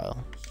for a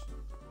while.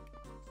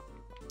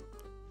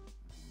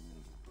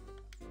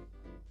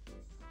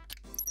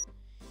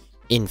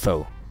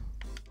 Info.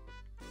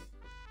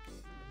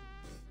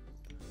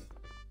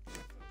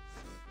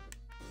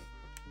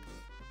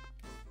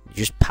 You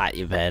just pat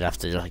your bed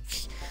after like,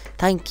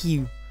 thank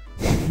you.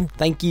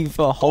 Thank you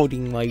for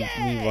holding me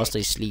whilst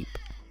I sleep.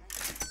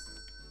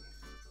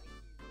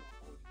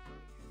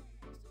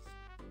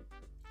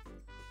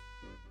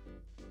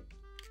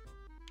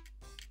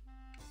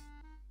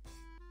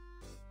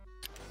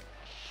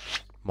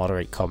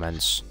 Moderate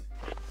comments.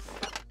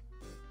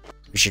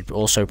 We should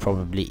also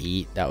probably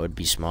eat. That would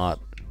be smart.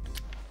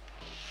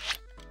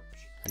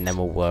 And then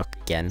we'll work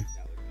again.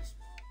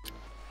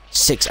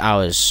 6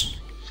 hours.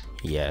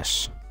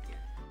 Yes.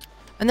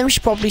 And then we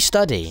should probably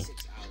study.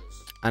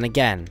 And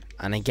again.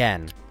 And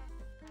again.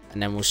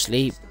 And then we'll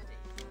sleep.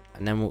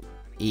 And then we'll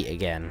eat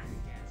again.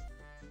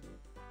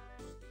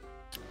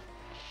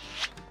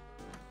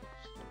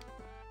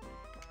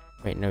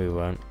 Wait, no we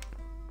won't.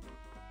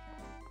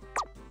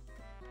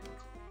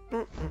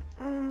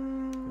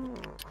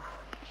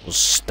 We'll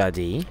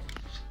study.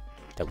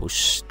 Double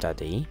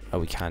study. Oh,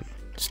 we can't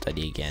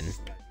study again.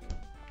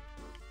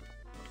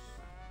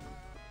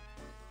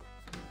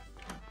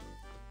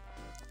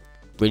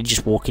 Really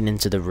just walking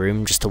into the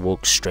room just to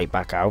walk straight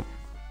back out.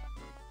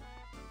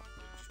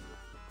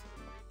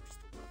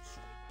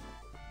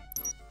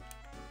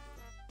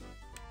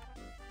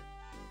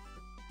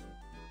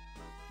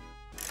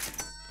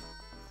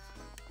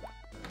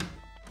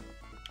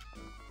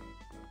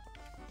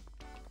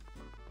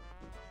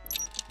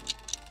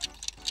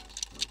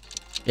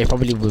 It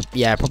probably would,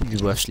 yeah, probably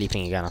be worth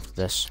sleeping again after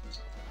this.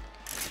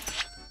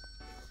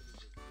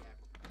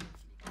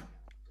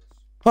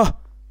 Oh!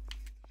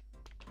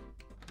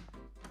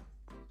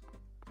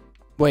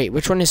 Wait,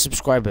 which one is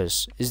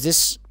subscribers? Is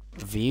this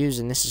views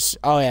and this is...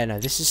 Oh yeah, no,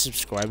 this is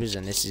subscribers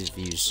and this is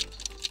views.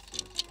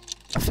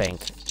 I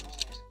think.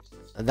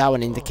 That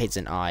one indicates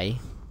an I.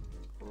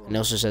 And it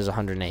also says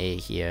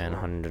 188 here and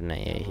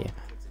 188 here.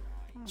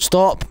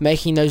 Stop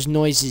making those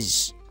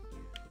noises!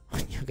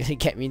 You're gonna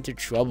get me into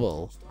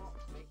trouble.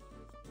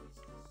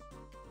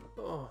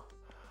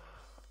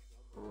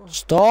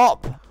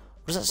 Stop!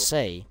 What does that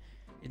say?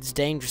 It's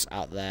dangerous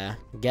out there.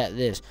 Get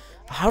this.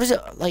 How does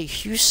it, like,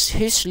 who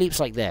sleeps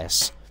like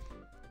this?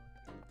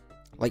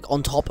 Like,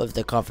 on top of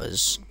the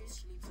covers.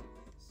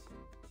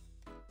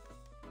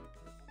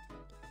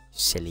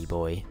 Silly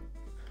boy.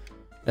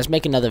 Let's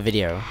make another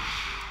video.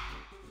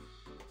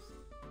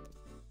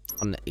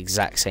 On the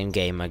exact same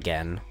game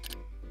again.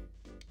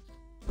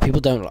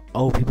 People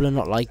people are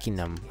not liking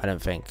them, I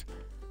don't think.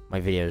 My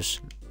videos.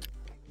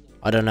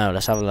 I don't know,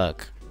 let's have a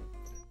look.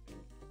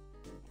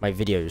 My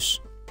videos.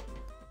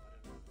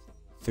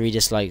 3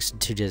 dislikes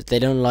and 2 dislikes. They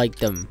don't like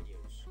them.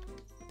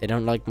 They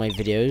don't like my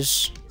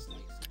videos.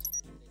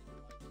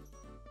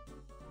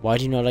 Why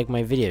do you not like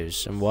my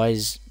videos? And why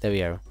is... There we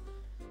go.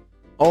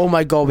 Oh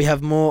my god, we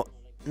have more...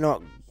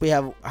 We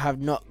have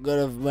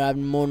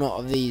more not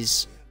of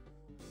these.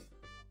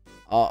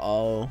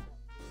 Uh-oh.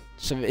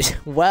 So,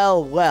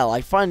 well,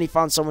 I finally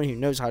found someone who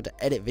knows how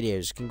to edit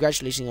videos.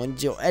 Congratulations on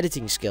your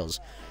editing skills.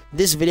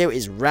 This video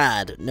is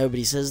rad.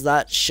 Nobody says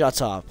that.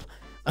 Shut up.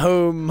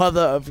 Oh,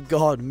 mother of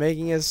God.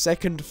 Making a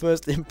second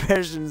first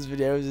impressions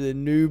video is a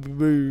noob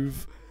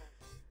move.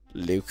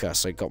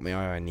 Lucas, I got my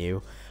eye on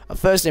you. A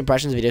first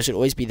impressions video should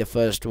always be the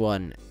first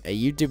one. A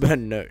YouTuber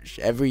knows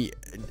a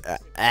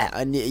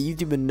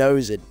YouTuber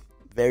knows it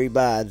very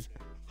bad.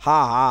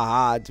 Ha ha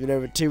ha! It's been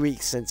over 2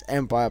 weeks since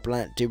Empire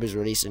Planet 2 was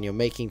released, and you're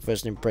making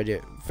first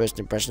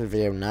impressions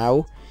video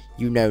now.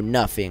 You know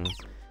nothing.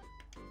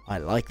 I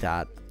like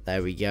that.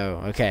 There we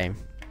go. Okay.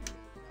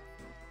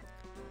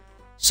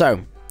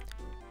 So,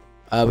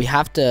 we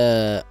have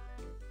to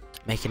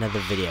make another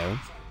video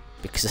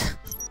because.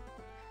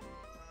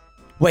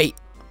 Wait,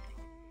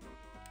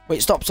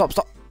 stop.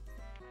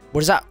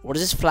 What is that? What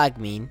does this flag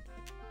mean?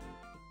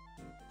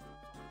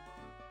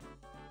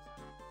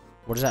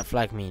 What does that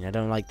flag mean? I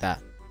don't like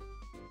that.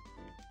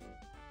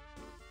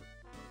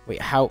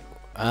 Wait, how?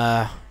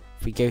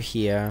 If we go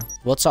here,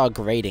 what's our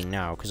grading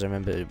now? Because I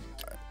remember,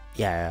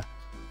 yeah.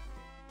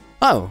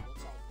 Oh,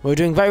 we're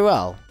doing very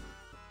well.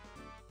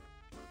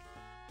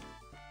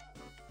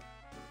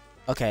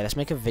 Okay, let's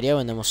make a video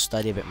and then we'll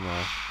study a bit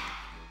more.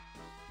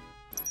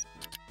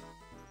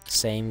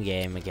 Same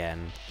game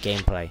again.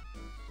 Gameplay.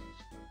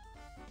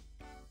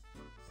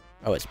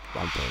 Oh, it's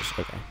on pause.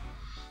 Okay.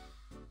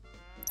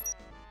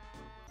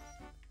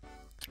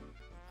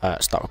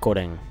 Start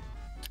recording.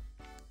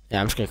 Yeah,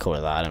 I'm just gonna call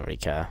it that. I don't really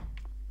care.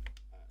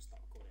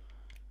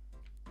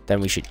 Then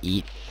we should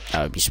eat.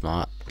 That would be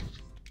smart.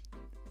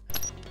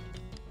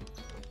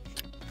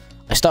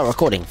 I start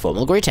recording.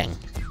 Formal greeting.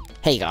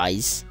 Hey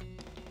guys.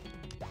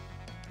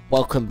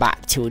 Welcome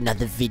back to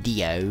another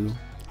video.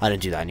 I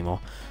don't do that anymore.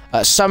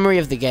 Summary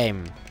of the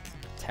game.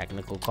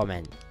 Technical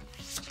comment.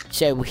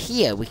 So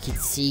here we can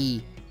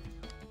see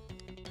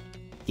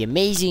the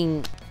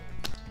amazing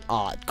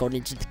art gone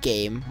into the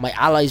game. My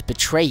allies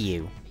betray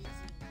you.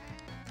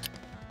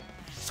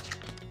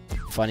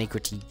 Funny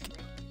critique.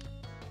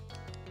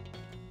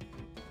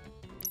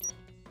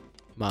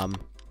 Mom.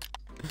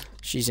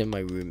 She's in my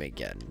room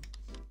again.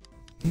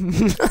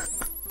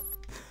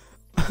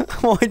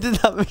 Why did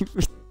that make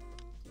me...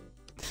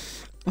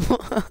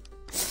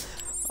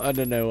 I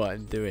don't know what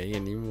I'm doing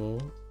anymore.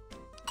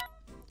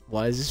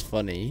 Why is this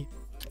funny?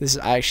 This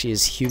actually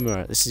is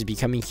humor. This is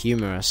becoming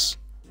humorous.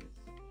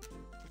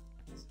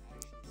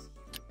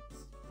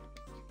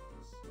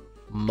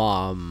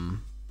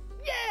 Mom.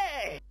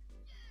 Yay!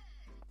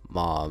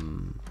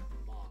 Mom.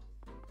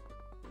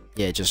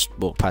 Yeah, just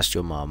walk past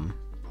your mom.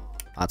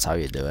 That's how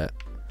you do it.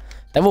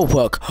 That won't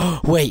work.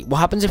 Wait, what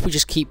happens if we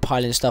just keep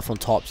piling stuff on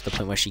top to the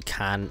point where she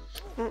can't,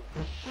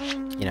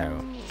 you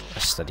know,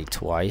 study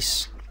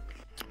twice?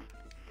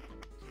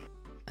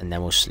 And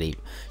then we'll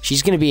sleep.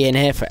 She's gonna be in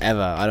here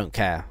forever. I don't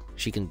care.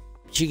 She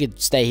could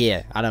stay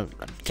here. I don't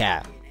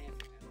care.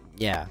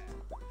 Yeah.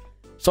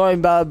 Sorry,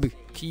 Bub.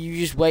 Can you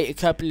just wait a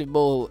couple of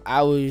more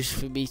hours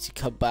for me to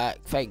come back?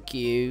 Thank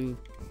you.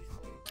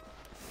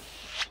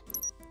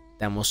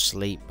 Then we'll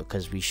sleep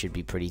because we should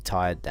be pretty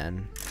tired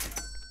then.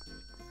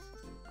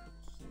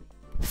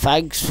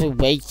 Thanks for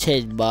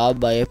waiting,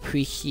 Mum. I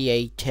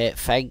appreciate it.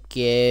 Thank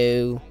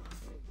you.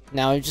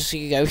 Now I'm just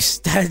gonna go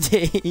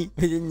study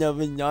for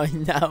another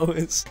 9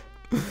 hours.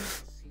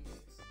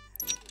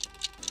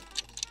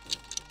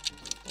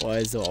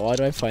 Why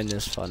do I find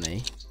this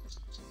funny?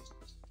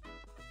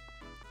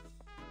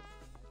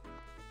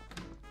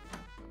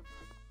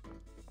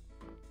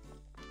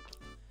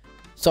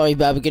 Sorry,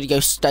 but I'm gonna go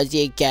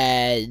study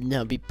again.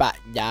 I'll be back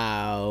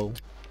now.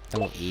 I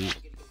won't eat.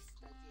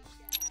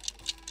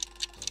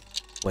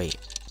 Wait.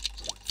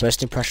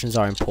 First impressions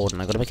are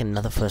important. I gotta make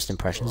another first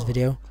impressions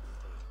video.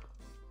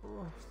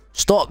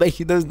 Stop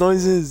making those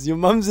noises. Your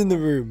mum's in the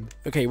room.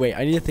 Okay, wait.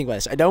 I need to think about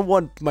this. I don't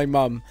want my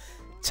mum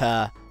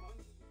to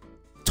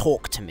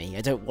talk to me.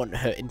 I don't want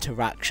her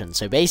interaction.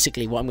 So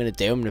basically what I'm gonna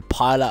do, I'm gonna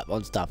pile up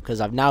on stuff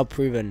because I've now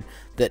proven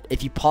that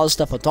if you pile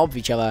stuff on top of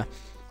each other,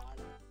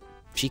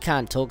 she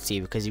can't talk to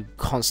you because you've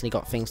constantly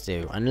got things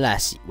to do.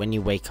 Unless when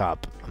you wake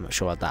up. I'm not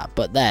sure about that.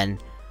 But then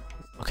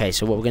Okay,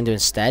 so what we're gonna do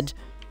instead,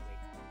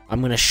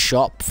 I'm gonna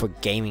shop for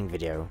gaming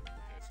video.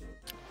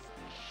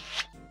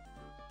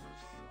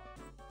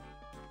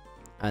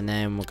 And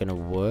then we're gonna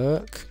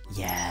work.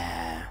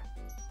 Yeah.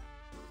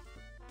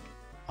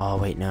 Oh,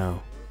 wait,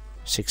 no.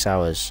 6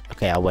 hours.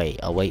 Okay, I'll wait.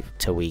 I'll wait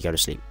till we go to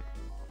sleep.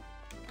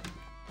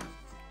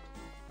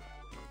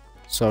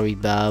 Sorry,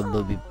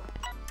 Bob.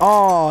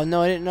 Oh,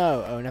 no, I didn't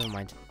know. Oh, never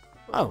mind.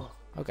 Oh,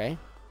 okay.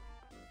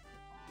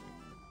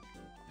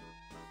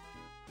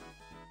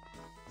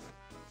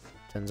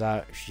 Turns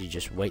out she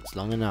just waits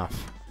long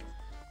enough.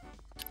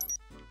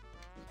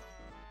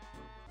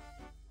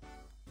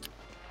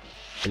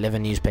 Deliver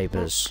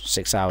newspapers.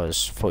 6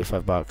 hours.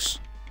 45 bucks.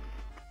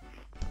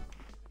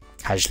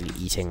 Casually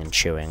eating and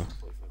chewing.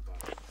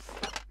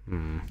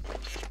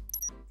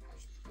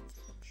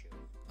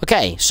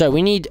 Okay, so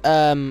we need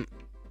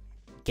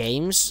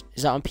games.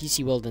 Is that on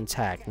PC World and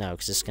Tech? No,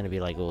 because it's gonna be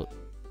like all.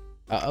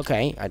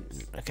 Okay,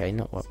 okay,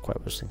 not what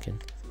quite was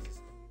thinking.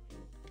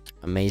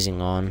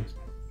 Amazing on.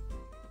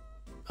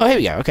 Oh, here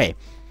we go. Okay,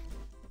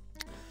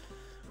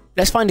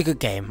 let's find a good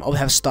game. Oh, we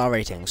have a star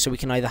rating, so we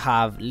can either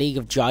have League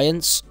of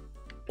Giants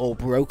or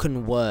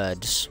Broken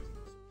Words.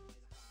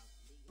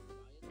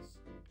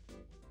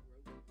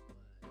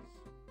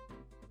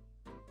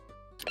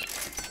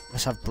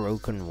 Let's have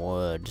Broken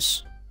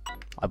Words.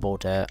 I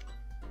bought it.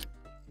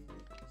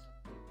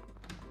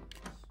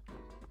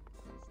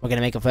 We're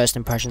gonna make a first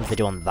impressions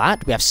video on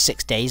that. We have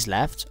 6 days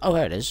left. Oh,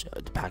 there it is.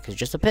 The package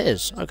just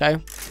appears. Okay.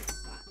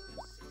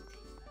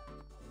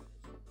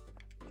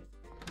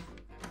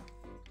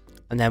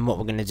 And then what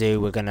we're gonna do,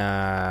 we're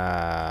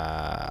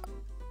gonna...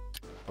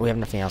 We have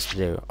nothing else to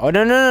do. Oh,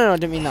 no, I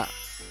didn't mean that.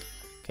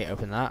 Okay,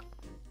 open that.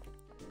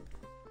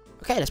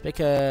 Okay, let's make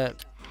a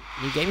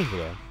new gaming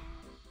video.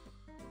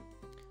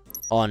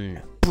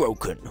 On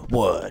Broken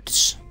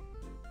Words.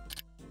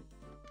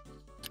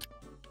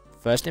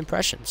 First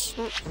impressions.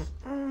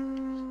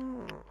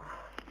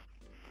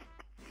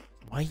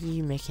 Why are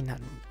you making that?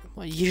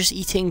 What, you're just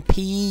eating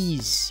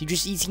peas. You're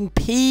just eating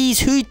peas.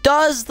 Who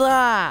does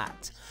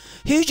that?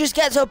 Who just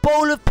gets a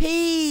bowl of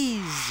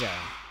peas?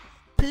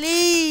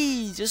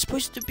 Please. You're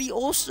supposed to be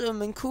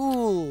awesome and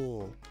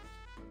cool.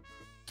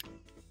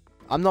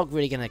 I'm not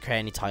really going to create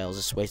any tiles.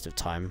 It's a waste of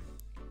time.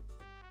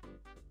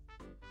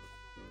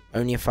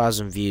 Only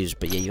 1,000 views,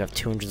 but yeah, you have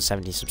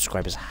 270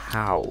 subscribers.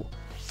 How?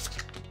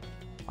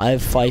 I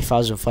have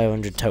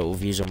 5,500 total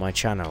views on my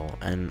channel,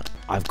 and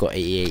I've got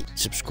 88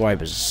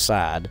 subscribers.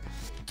 Sad.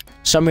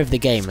 Summary of the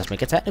game. Let's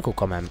make a technical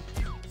comment.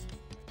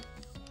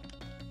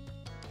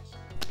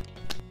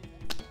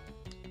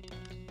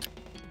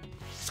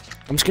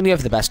 I'm just gonna go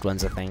for the best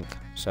ones, I think.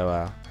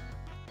 So,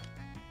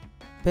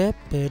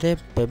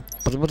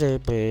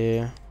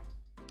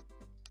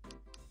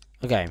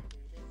 okay.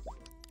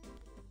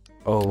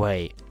 Oh,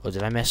 wait. Oh,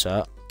 did I mess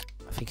up?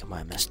 I think I might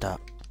have messed up.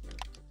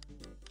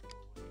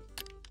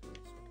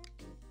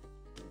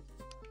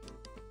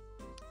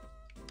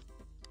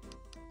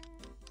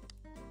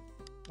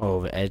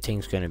 Oh, the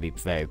editing's going to be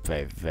very,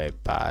 very, very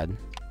bad.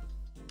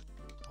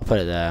 I'll put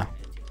it there.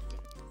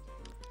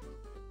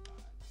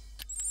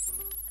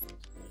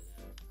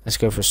 Let's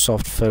go for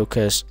soft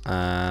focus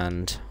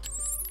and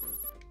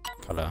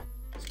color.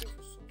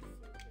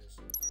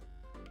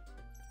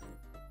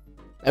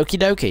 Okie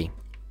dokie.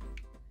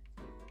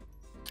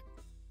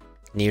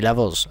 New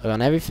levels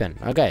on everything.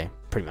 Okay,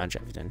 pretty much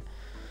everything.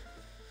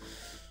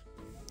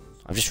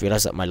 I've just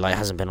realized that my light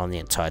hasn't been on the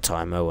entire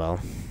time. Oh well.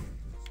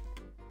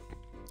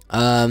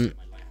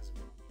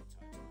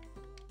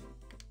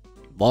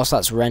 Whilst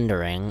that's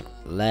rendering,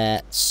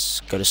 let's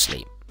go to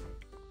sleep.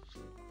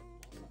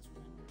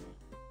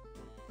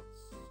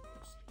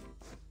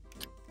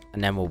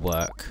 And then we'll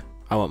work.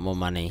 I want more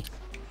money.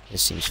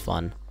 This seems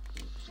fun.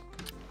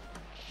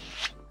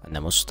 And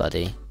then we'll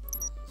study.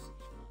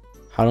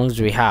 How long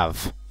do we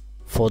have?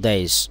 4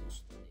 days.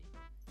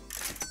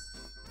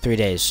 3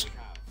 days.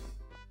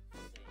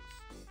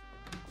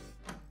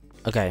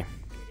 Okay.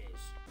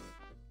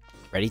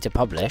 Ready to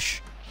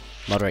publish?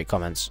 Moderate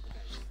comments.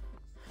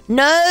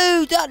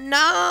 No!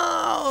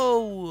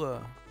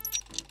 No!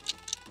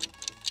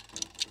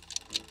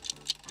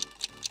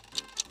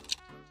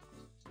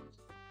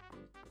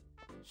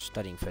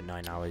 Studying for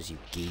 9 hours, you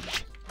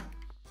geek.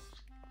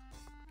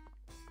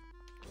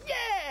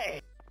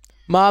 Yay!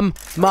 Mum!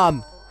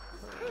 Mum!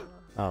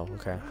 Oh,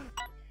 okay.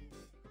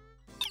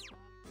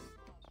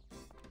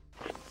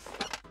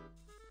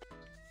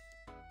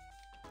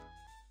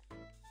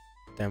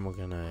 Then we're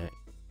gonna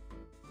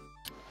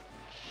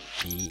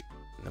eat,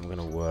 then we're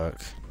gonna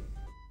work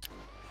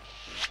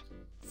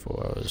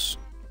 4 hours.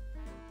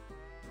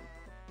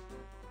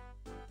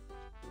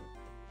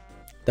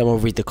 Then we'll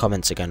read the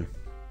comments again.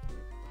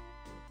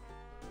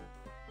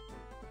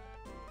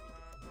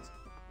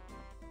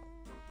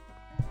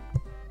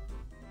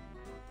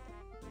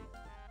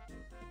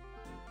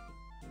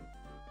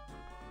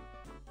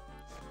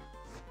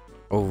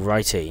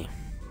 Alrighty.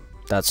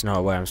 That's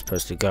not where I'm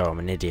supposed to go, I'm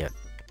an idiot.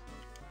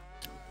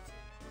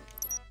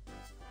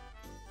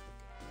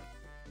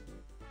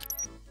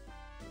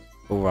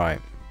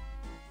 Alright.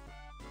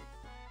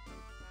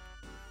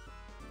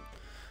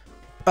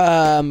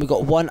 We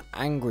got one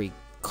angry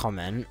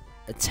comment.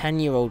 A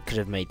 10-year-old could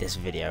have made this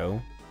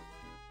video.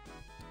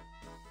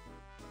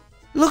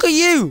 Look at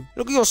you!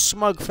 Look at your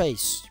smug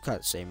face. You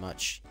can't say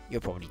much.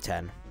 You're probably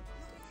 10.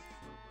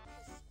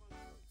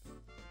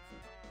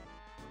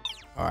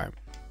 Alright.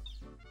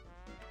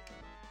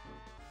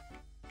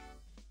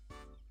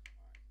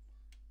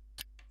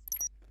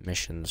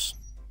 Missions.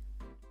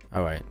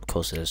 Alright, of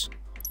course it is.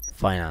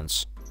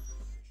 Finance.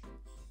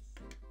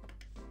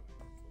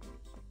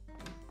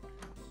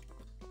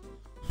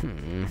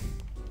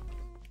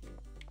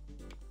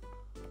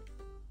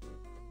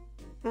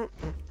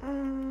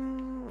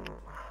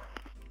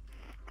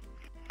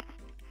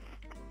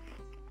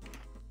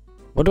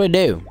 What do I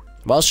do?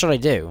 What else should I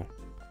do?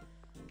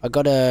 I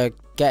gotta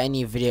get a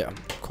new video.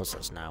 Of course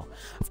that's now.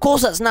 Of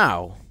course that's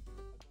now!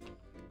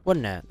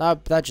 Wouldn't it?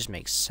 That just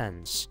makes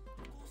sense.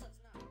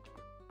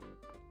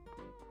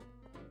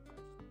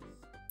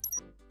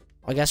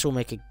 I guess we'll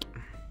make a...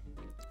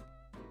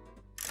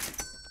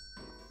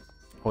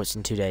 Oh, it's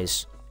in 2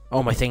 days.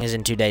 Oh, my thing is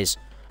in 2 days.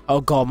 Oh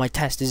god, my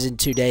test is in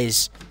 2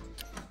 days.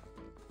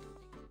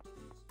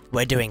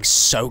 We're doing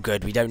so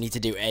good. We don't need to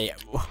do a...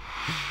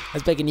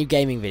 Let's make a new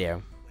gaming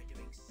video.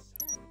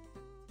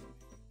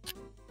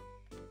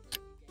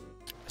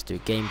 Let's do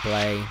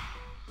gameplay.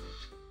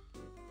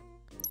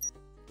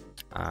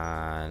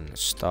 And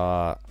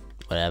start.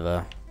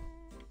 Whatever.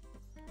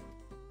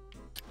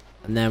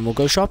 And then we'll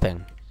go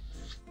shopping.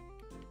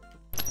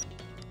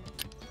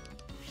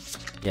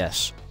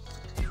 Yes.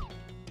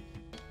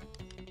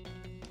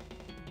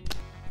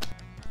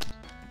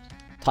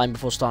 Time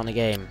before starting a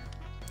game.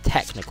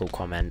 Technical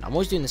comment. I'm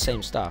always doing the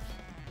same stuff.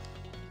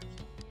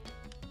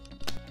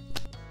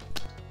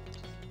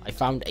 I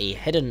found a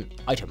hidden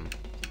item.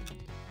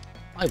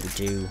 I will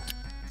do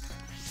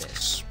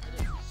this.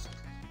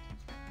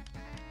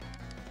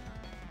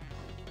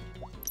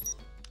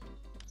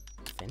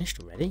 Finished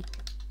already?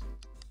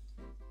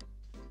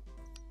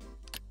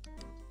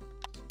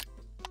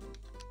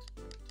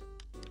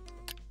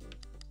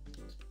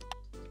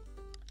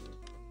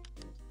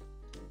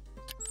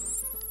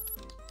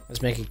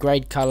 Let's make a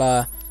grade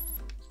color.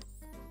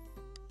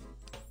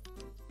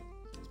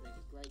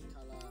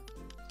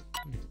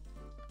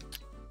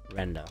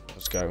 Render.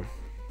 Let's go.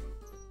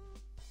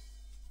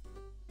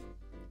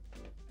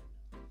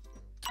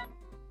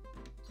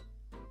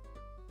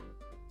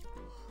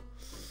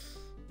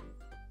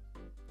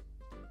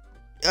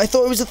 I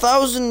thought it was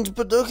 1,000,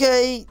 but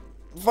okay.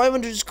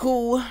 500 is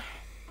cool.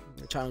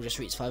 The channel just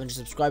reached 500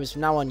 subscribers.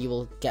 From now on, you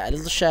will get a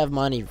little share of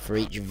money for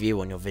each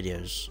view on your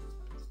videos.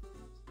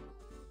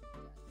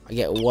 I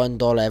get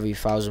 $1 every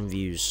 1,000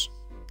 views.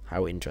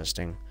 How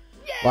interesting.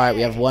 Right,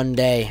 we have 1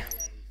 day.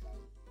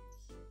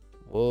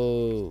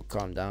 Whoa,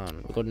 calm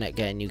down. We're gonna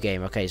get a new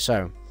game. Okay,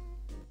 so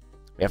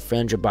we have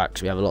 300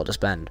 bucks. We have a lot to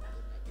spend.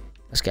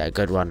 Let's get a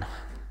good one.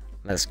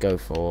 Let's go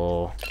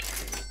for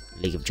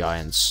League of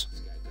Giants.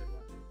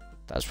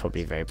 That's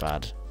probably very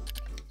bad.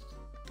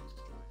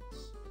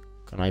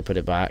 Can I put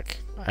it back?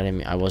 I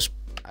didn't. I was.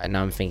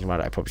 Now I'm thinking about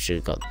it. I probably should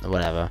have got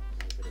whatever.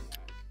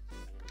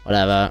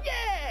 Whatever.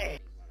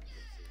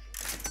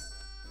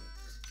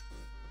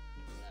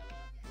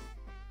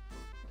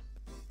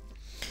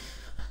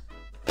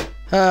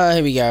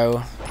 Here we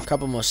go. A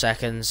couple more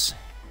seconds,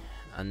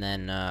 and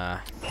then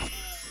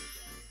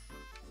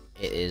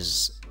it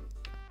is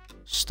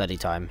study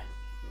time.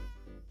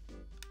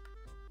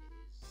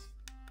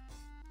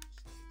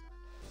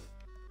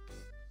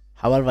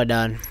 How well have I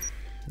done?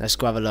 Let's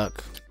go have a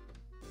look.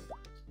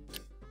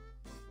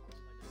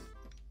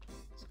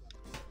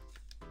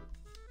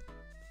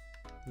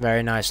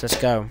 Very nice. Let's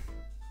go.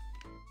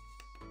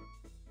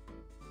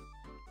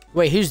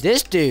 Wait, who's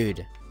this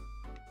dude?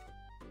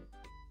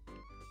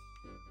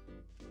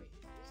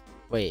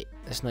 Wait,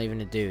 that's not even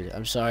a dude.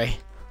 I'm sorry.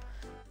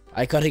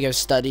 I gotta go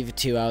study for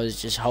 2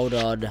 hours. Just hold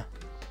on.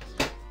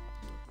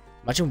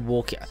 Imagine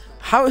walking.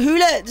 How? Who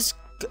let this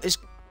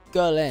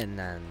girl in,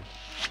 then?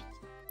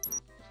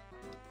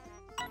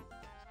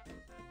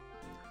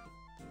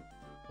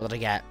 What did I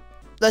get?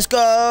 Let's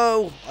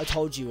go! I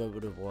told you it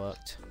would have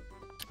worked.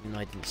 Even though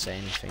I didn't say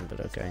anything, but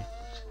okay.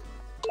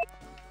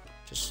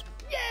 Just.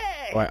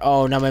 Right.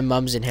 Oh, now my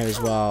mum's in here as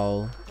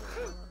well.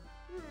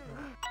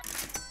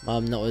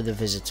 Mum, not with the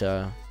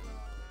visitor.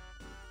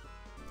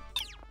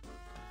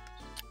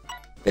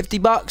 50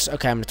 bucks.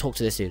 Okay, I'm gonna talk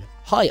to this dude.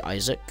 Hi,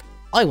 Isaac.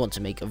 I want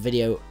to make a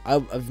video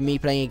of me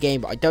playing a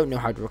game, but I don't know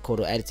how to record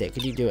or edit it.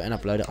 Could you do it and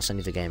upload it? I'll send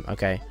you the game.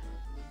 Okay.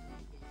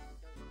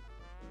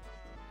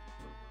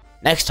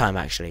 Next time,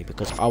 actually,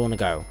 because I want to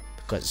go.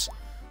 Because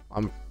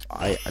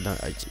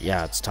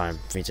yeah, it's time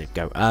for me to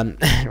go.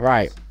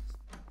 Right.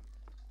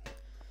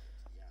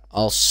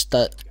 I'll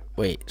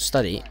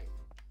study.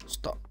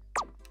 Stop.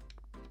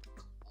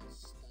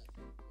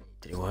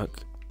 Did it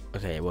work?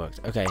 Okay, it worked.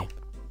 Okay.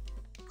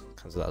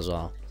 Cancel that as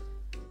well.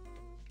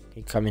 Can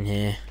you come in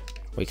here?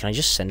 Wait, can I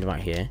just send him out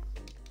here?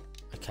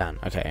 I can.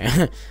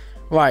 Okay.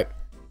 Right.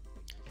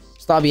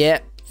 So that'll be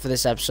it for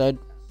this episode.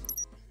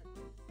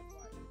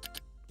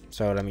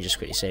 So let me just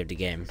quickly save the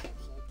game.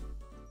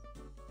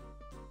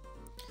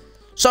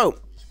 So,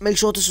 make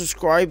sure to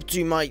subscribe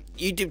to my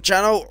YouTube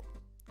channel.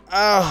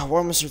 Why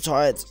am I so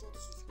tired?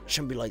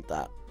 Shouldn't be like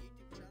that.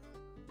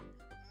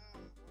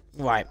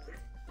 Right.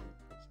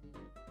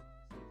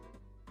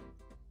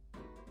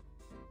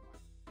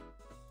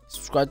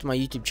 Subscribe to my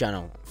YouTube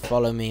channel.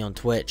 Follow me on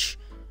Twitch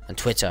and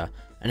Twitter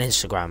and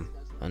Instagram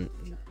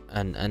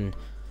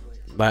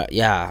but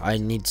yeah, I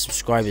need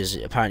subscribers.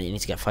 Apparently, you need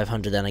to get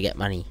 500, then I get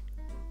money.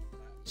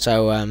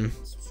 So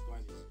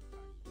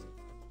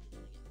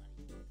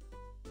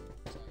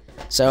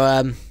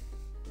I'll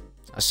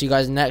see you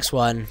guys in the next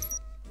one.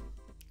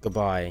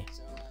 Goodbye.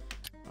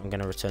 I'm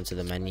gonna return to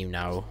the menu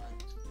now.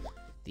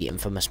 The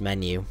infamous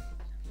menu.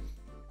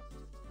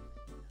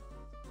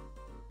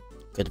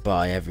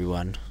 Goodbye,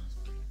 everyone.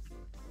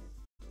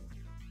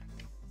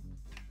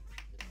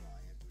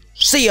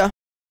 See ya!